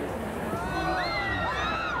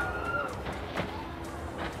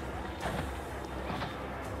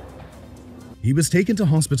 He was taken to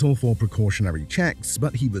hospital for precautionary checks,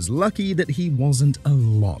 but he was lucky that he wasn't a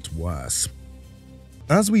lot worse.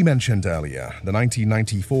 As we mentioned earlier, the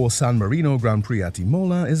 1994 San Marino Grand Prix at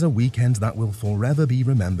Imola is a weekend that will forever be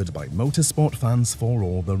remembered by motorsport fans for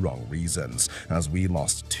all the wrong reasons, as we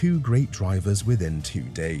lost 2 great drivers within 2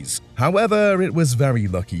 days. However, it was very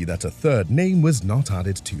lucky that a 3rd name was not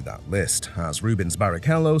added to that list, as Rubens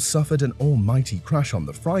Barrichello suffered an almighty crash on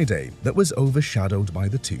the Friday that was overshadowed by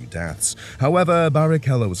the 2 deaths. However,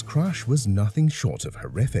 Barrichello's crash was nothing short of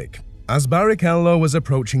horrific. As Barrichello was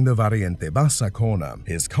approaching the Variante Bassa corner,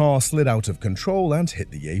 his car slid out of control and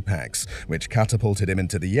hit the apex, which catapulted him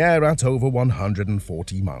into the air at over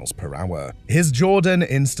 140 miles per hour. His Jordan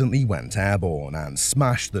instantly went airborne and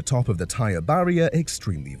smashed the top of the tire barrier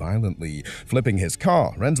extremely violently, flipping his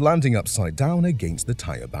car and landing upside down against the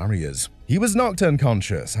tire barriers. He was knocked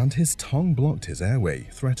unconscious and his tongue blocked his airway,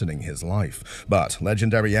 threatening his life, but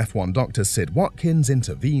legendary F1 doctor Sid Watkins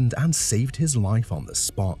intervened and saved his life on the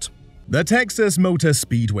spot. The Texas Motor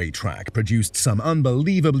Speedway track produced some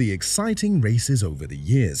unbelievably exciting races over the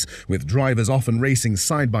years, with drivers often racing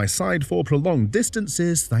side by side for prolonged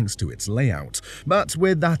distances thanks to its layout. But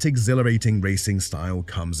with that exhilarating racing style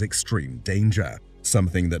comes extreme danger,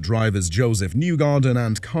 something that drivers Joseph Newgarden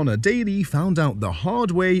and Connor Daly found out the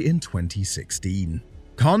hard way in 2016.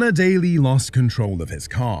 Connor Daly lost control of his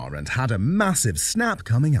car and had a massive snap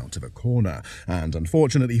coming out of a corner, and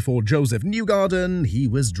unfortunately for Joseph Newgarden, he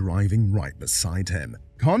was driving right beside him.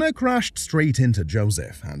 Connor crashed straight into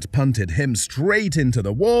Joseph and punted him straight into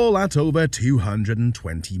the wall at over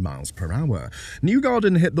 220 miles per hour.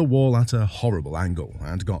 Newgarden hit the wall at a horrible angle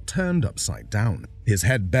and got turned upside down. His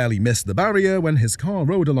head barely missed the barrier when his car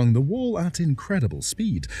rode along the wall at incredible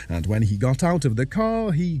speed, and when he got out of the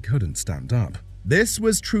car, he couldn't stand up. This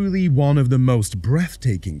was truly one of the most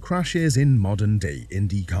breathtaking crashes in modern-day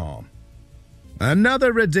IndyCar.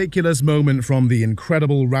 Another ridiculous moment from the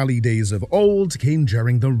incredible rally days of old came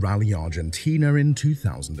during the Rally Argentina in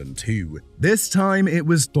 2002. This time it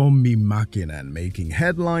was Tommi Mäkinen making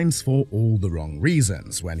headlines for all the wrong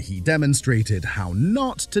reasons when he demonstrated how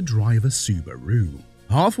not to drive a Subaru.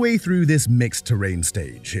 Halfway through this mixed terrain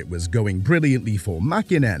stage, it was going brilliantly for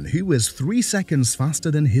Mäkinen, who was 3 seconds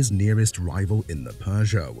faster than his nearest rival in the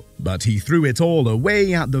Peugeot. But he threw it all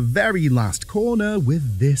away at the very last corner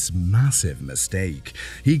with this massive mistake.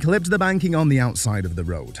 He clipped the banking on the outside of the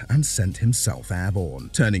road and sent himself airborne,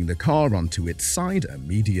 turning the car onto its side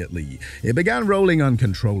immediately. It began rolling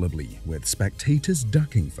uncontrollably, with spectators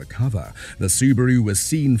ducking for cover. The Subaru was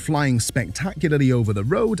seen flying spectacularly over the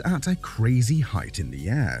road at a crazy height in the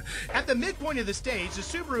air. At the midpoint of the stage, the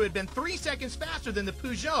Subaru had been 3 seconds faster than the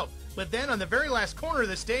Peugeot, but then on the very last corner of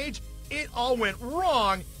the stage, it all went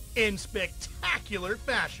wrong in spectacular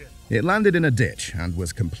fashion. It landed in a ditch and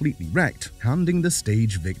was completely wrecked, handing the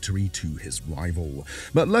stage victory to his rival.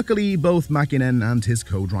 But luckily, both Mäkinen and his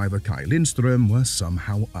co-driver Kai Lindström were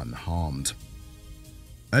somehow unharmed.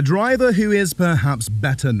 A driver who is perhaps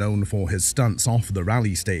better known for his stunts off the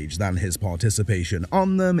rally stage than his participation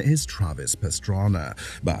on them is Travis Pastrana.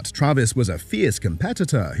 But Travis was a fierce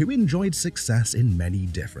competitor who enjoyed success in many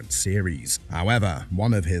different series. However,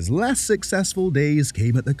 one of his less successful days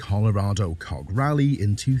came at the Colorado Cog Rally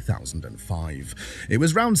in 2005. It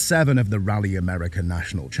was round 7 of the Rally America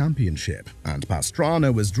National Championship, and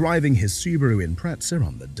Pastrana was driving his Subaru Impreza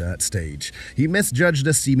on the dirt stage. He misjudged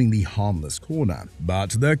a seemingly harmless corner,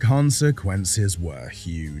 but the consequences were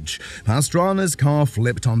huge. Pastrana's car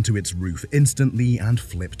flipped onto its roof instantly and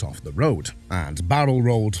flipped off the road, and barrel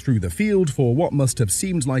rolled through the field for what must have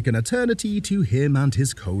seemed like an eternity to him and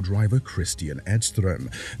his co-driver Christian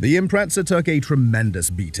Edström. The Impreza took a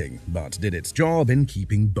tremendous beating, but did its job in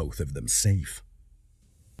keeping both of them safe.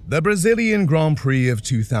 The Brazilian Grand Prix of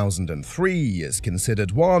 2003 is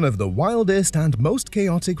considered one of the wildest and most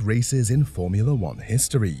chaotic races in Formula One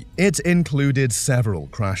history. It included several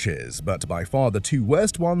crashes, but by far the 2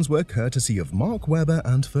 worst ones were courtesy of Mark Webber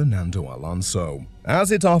and Fernando Alonso.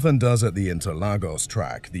 As it often does at the Interlagos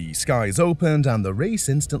track, the skies opened and the race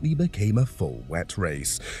instantly became a full wet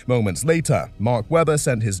race. Moments later, Mark Webber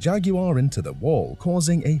sent his Jaguar into the wall,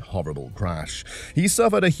 causing a horrible crash. He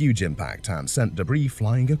suffered a huge impact and sent debris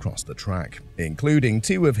flying across the track, including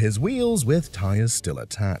 2 of his wheels with tires still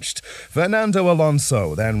attached. Fernando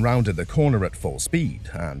Alonso then rounded the corner at full speed,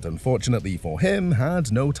 and unfortunately for him,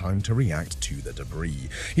 had no time to react to the debris.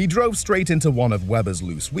 He drove straight into one of Webber's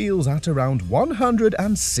loose wheels at around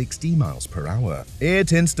 160 miles per hour.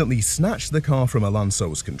 It instantly snatched the car from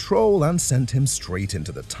Alonso's control and sent him straight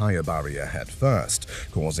into the tire barrier head first,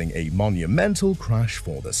 causing a monumental crash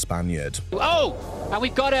for the Spaniard. Oh, and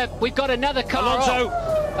we've got another car.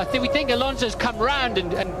 Alonso. We think Alonso's come round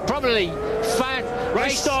and probably found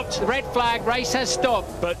race stopped. The red flag. Race has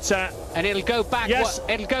stopped. But and it'll go back. Yes,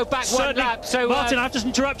 it'll go back certainly. 1 lap. So Martin, I have to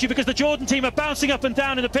interrupt you because the Jordan team are bouncing up and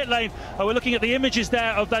down in the pit lane. We're looking at the images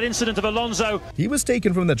there of that incident of Alonso. He was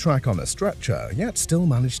taken from the track on a stretcher, yet still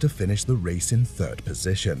managed to finish the race in 3rd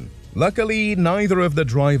position. Luckily, neither of the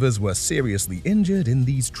drivers were seriously injured in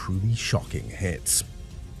these truly shocking hits.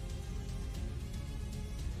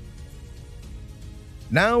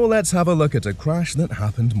 Now let's have a look at a crash that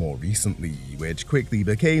happened more recently, which quickly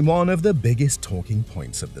became one of the biggest talking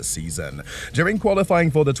points of the season. During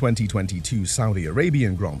qualifying for the 2022 Saudi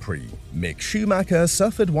Arabian Grand Prix, Mick Schumacher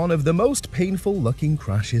suffered one of the most painful-looking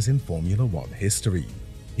crashes in Formula One history.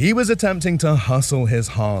 He was attempting to hustle his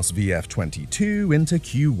Haas VF22 into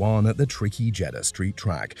Q1 at the tricky Jeddah street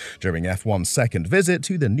track during F1's second visit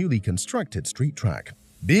to the newly constructed street track.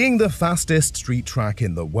 Being the fastest street track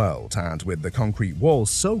in the world and with the concrete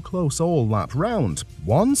walls so close all lap round,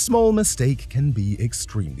 one small mistake can be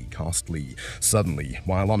extremely costly. Suddenly,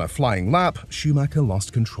 while on a flying lap, Schumacher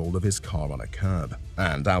lost control of his car on a curb.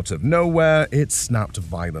 And out of nowhere, it snapped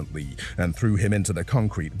violently and threw him into the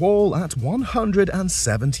concrete wall at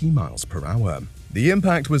 170 miles per hour. The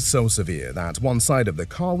impact was so severe that one side of the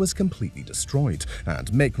car was completely destroyed,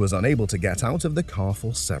 and Mick was unable to get out of the car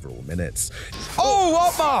for several minutes. Oh,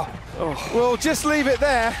 Otmar! We'll just leave it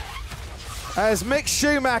there as Mick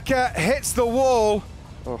Schumacher hits the wall.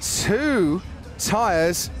 2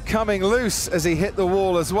 tyres coming loose as he hit the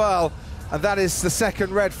wall as well, and that is the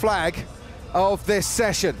second red flag of this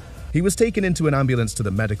session. He was taken into an ambulance to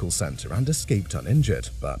the medical center and escaped uninjured,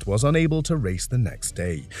 but was unable to race the next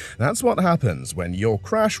day. That's what happens when your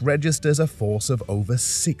crash registers a force of over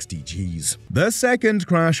 60 Gs. The second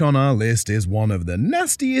crash on our list is one of the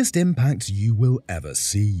nastiest impacts you will ever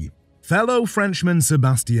see. Fellow Frenchman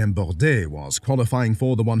Sébastien Bourdais was qualifying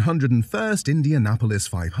for the 101st Indianapolis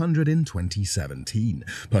 500 in 2017,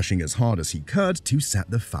 pushing as hard as he could to set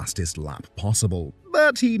the fastest lap possible.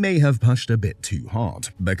 But he may have pushed a bit too hard,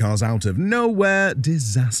 because out of nowhere,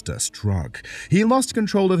 disaster struck. He lost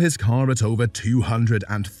control of his car at over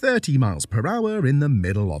 230 miles per hour in the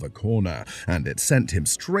middle of a corner, and it sent him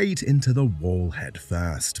straight into the wall head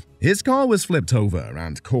first. His car was flipped over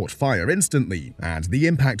and caught fire instantly, and the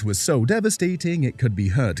impact was so devastating it could be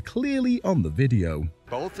heard clearly on the video.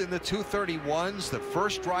 Both in the 231s, the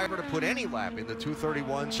first driver to put any lap in the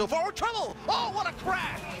 231. So forward trouble! Oh, what a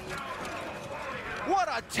crash! What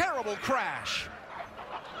a terrible crash!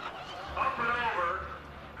 Up and over,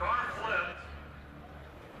 car flipped.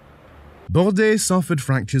 Bourdais suffered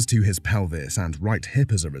fractures to his pelvis and right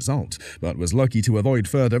hip as a result, but was lucky to avoid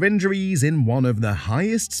further injuries in one of the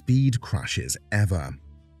highest speed crashes ever.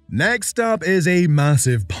 Next up is a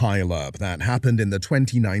massive pileup that happened in the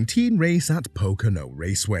 2019 race at Pocono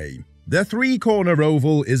Raceway. The three-corner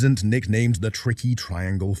oval isn't nicknamed the Tricky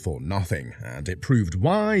Triangle for nothing, and it proved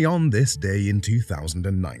why on this day in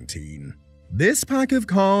 2019. This pack of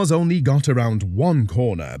cars only got around one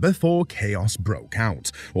corner before chaos broke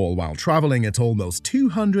out, all while traveling at almost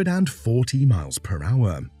 240 miles per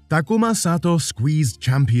hour. Takuma Sato squeezed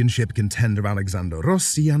championship contender Alexander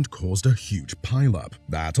Rossi and caused a huge pileup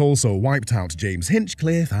that also wiped out James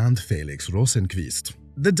Hinchcliffe and Felix Rosenqvist.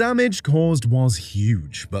 The damage caused was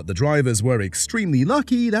huge, but the drivers were extremely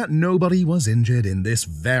lucky that nobody was injured in this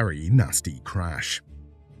very nasty crash.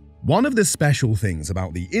 One of the special things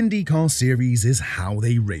about the IndyCar series is how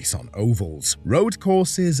they race on ovals, road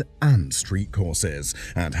courses, and street courses,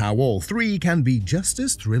 and how all three can be just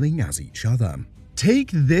as thrilling as each other.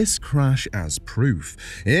 Take this crash as proof.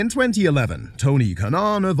 In 2011, Tony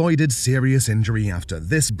Kanaan avoided serious injury after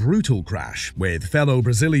this brutal crash with fellow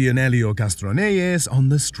Brazilian Hélio Castroneves on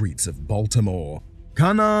the streets of Baltimore.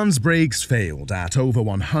 Kanaan's brakes failed at over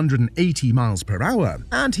 180 miles per hour,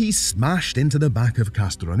 and he smashed into the back of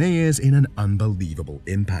Castroneves in an unbelievable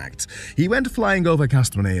impact. He went flying over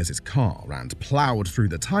Castroneves' car and plowed through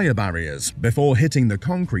the tire barriers before hitting the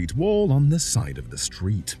concrete wall on the side of the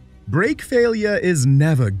street. Brake failure is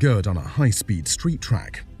never good on a high-speed street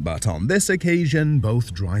track, but on this occasion,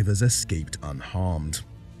 both drivers escaped unharmed.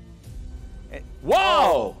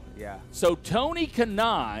 Whoa! Yeah. So Tony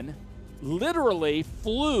Kanaan literally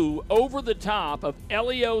flew over the top of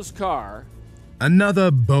Hélio's car.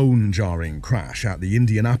 Another bone-jarring crash at the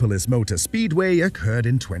Indianapolis Motor Speedway occurred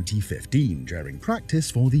in 2015 during practice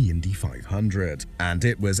for the Indy 500, and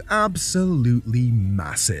it was absolutely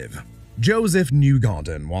massive. Joseph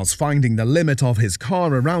Newgarden was finding the limit of his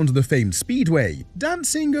car around the famed speedway,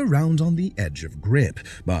 dancing around on the edge of grip,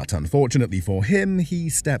 but unfortunately for him, he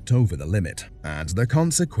stepped over the limit, and the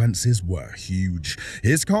consequences were huge.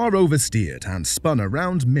 His car oversteered and spun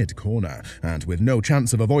around mid-corner, and with no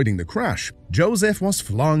chance of avoiding the crash, Joseph was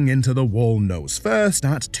flung into the wall nose first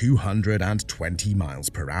at 220 miles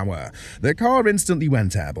per hour. The car instantly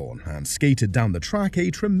went airborne and skated down the track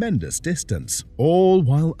a tremendous distance, all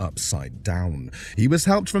while upside down. He was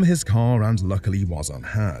helped from his car and luckily was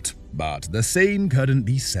unhurt. But the same couldn't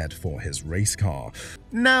be said for his race car.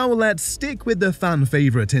 Now let's stick with the fan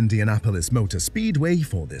favorite Indianapolis Motor Speedway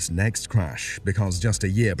for this next crash, because just a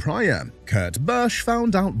year prior, Kurt Busch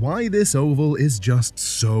found out why this oval is just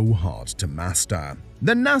so hard to master.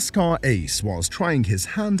 The NASCAR ace was trying his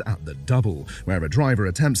hand at the double, where a driver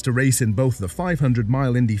attempts to race in both the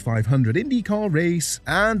 500-mile Indy 500 IndyCar race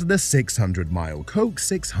and the 600-mile Coke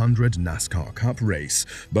 600 NASCAR Cup race,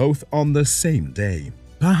 both on the same day.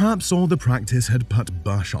 Perhaps all the practice had put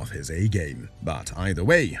Busch off his A-game, but either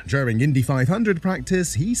way, during Indy 500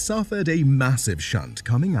 practice, he suffered a massive shunt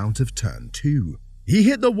coming out of Turn 2. He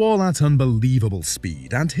hit the wall at unbelievable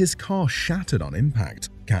speed and his car shattered on impact,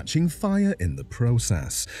 catching fire in the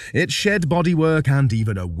process. It shed bodywork and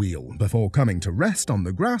even a wheel before coming to rest on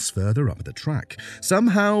the grass further up the track.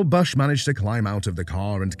 Somehow, Busch managed to climb out of the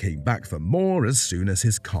car and came back for more as soon as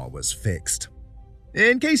his car was fixed.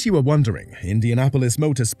 In case you were wondering, Indianapolis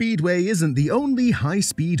Motor Speedway isn't the only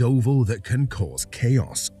high-speed oval that can cause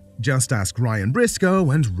chaos. Just ask Ryan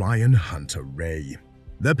Briscoe and Ryan Hunter-Reay.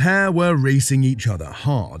 The pair were racing each other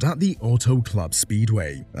hard at the Auto Club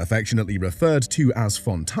Speedway, affectionately referred to as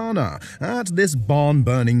Fontana, at this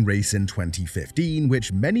barn-burning race in 2015,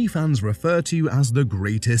 which many fans refer to as the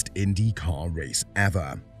greatest IndyCar race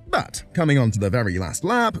ever. But, coming on to the very last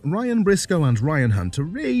lap, Ryan Briscoe and Ryan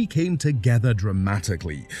Hunter-Reay came together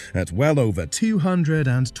dramatically at well over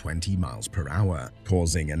 220 miles per hour,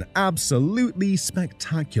 causing an absolutely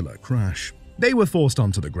spectacular crash. They were forced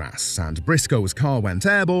onto the grass, and Briscoe's car went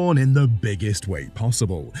airborne in the biggest way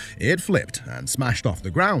possible. It flipped and smashed off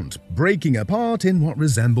the ground, breaking apart in what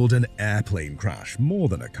resembled an airplane crash more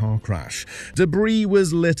than a car crash. Debris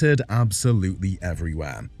was littered absolutely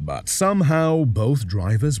everywhere, but somehow both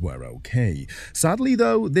drivers were okay. Sadly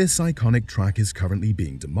though, this iconic track is currently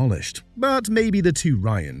being demolished, but maybe the two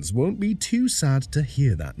Ryans won't be too sad to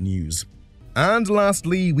hear that news. And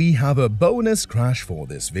lastly, we have a bonus crash for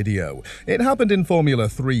this video. It happened in Formula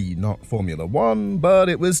 3, not Formula 1, but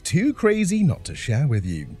it was too crazy not to share with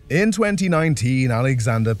you. In 2019,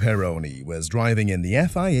 Alexander Peroni was driving in the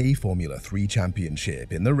FIA Formula 3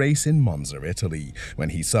 Championship in the race in Monza, Italy, when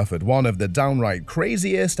he suffered one of the downright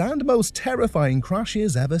craziest and most terrifying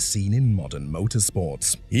crashes ever seen in modern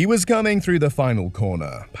motorsports. He was coming through the final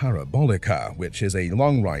corner, Parabolica, which is a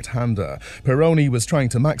long right-hander. Peroni was trying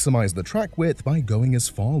to maximize the track width by going as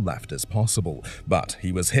far left as possible, but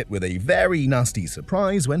he was hit with a very nasty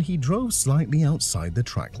surprise when he drove slightly outside the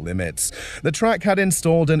track limits. The track had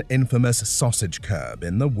installed an infamous sausage curb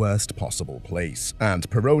in the worst possible place, and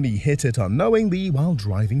Peroni hit it unknowingly while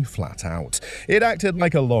driving flat out. It acted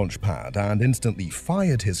like a launch pad and instantly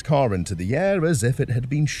fired his car into the air as if it had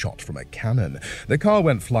been shot from a cannon. The car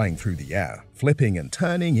went flying through the air, flipping and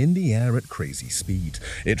turning in the air at crazy speed.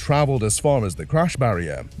 It traveled as far as the crash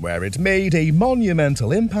barrier, where it made a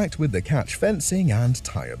monumental impact with the catch fencing and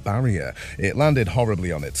tire barrier. It landed horribly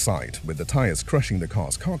on its side, with the tires crushing the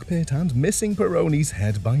car's cockpit and missing Peroni's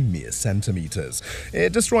head by mere centimeters.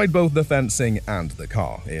 It destroyed both the fencing and the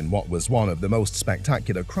car in what was one of the most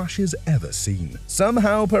spectacular crashes ever seen.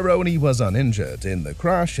 Somehow Peroni was uninjured in the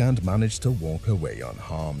crash and managed to walk away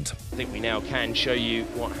unharmed. I think we now can show you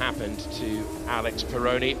what happened to Alex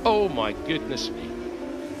Peroni. Oh my goodness me.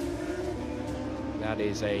 That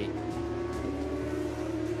is a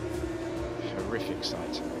horrific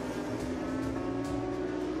sight.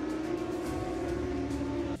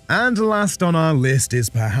 And last on our list is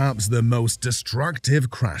perhaps the most destructive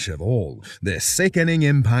crash of all. This sickening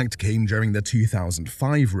impact came during the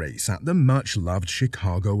 2005 race at the much-loved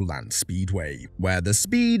Chicagoland Speedway, where the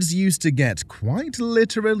speeds used to get quite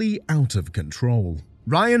literally out of control.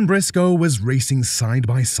 Ryan Briscoe was racing side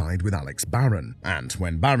by side with Alex Barron, and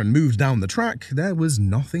when Barron moved down the track, there was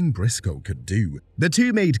nothing Briscoe could do. The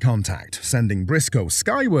two made contact, sending Briscoe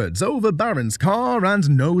skywards over Barron's car and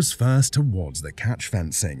nose first towards the catch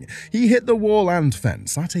fencing. He hit the wall and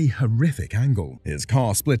fence at a horrific angle. His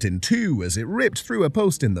car split in two as it ripped through a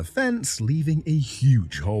post in the fence, leaving a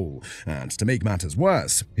huge hole. And to make matters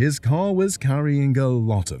worse, his car was carrying a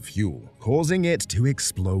lot of fuel, causing it to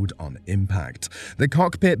explode on impact. The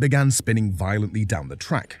cockpit began spinning violently down the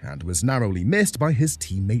track and was narrowly missed by his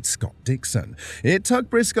teammate Scott Dixon. It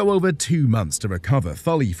took Briscoe over 2 months to recover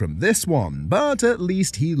fully from this one, but at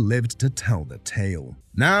least he lived to tell the tale.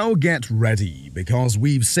 Now get ready, because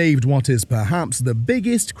we've saved what is perhaps the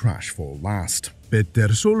biggest crash for last. Peter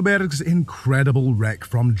Solberg's incredible wreck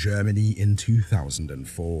from Germany in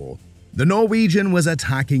 2004. The Norwegian was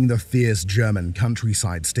attacking the fierce German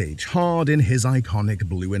countryside stage hard in his iconic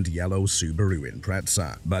blue and yellow Subaru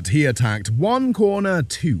Impreza, but he attacked one corner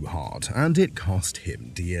too hard and it cost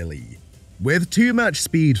him dearly. With too much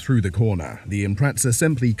speed through the corner, the Impreza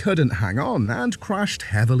simply couldn't hang on and crashed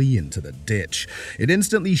heavily into the ditch. It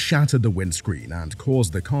instantly shattered the windscreen and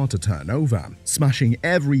caused the car to turn over, smashing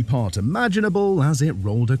every part imaginable as it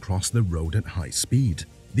rolled across the road at high speed.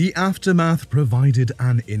 The aftermath provided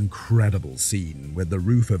an incredible scene, with the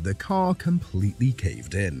roof of the car completely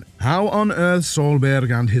caved in. How on earth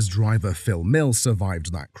Solberg and his driver Phil Mills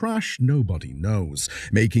survived that crash, nobody knows,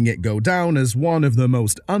 making it go down as one of the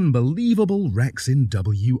most unbelievable wrecks in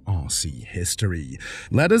WRC history.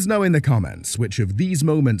 Let us know in the comments which of these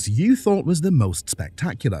moments you thought was the most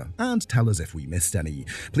spectacular, and tell us if we missed any.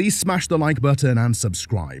 Please smash the like button and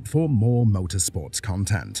subscribe for more motorsports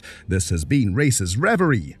content. This has been Racers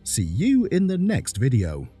Reverie. See you in the next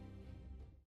video.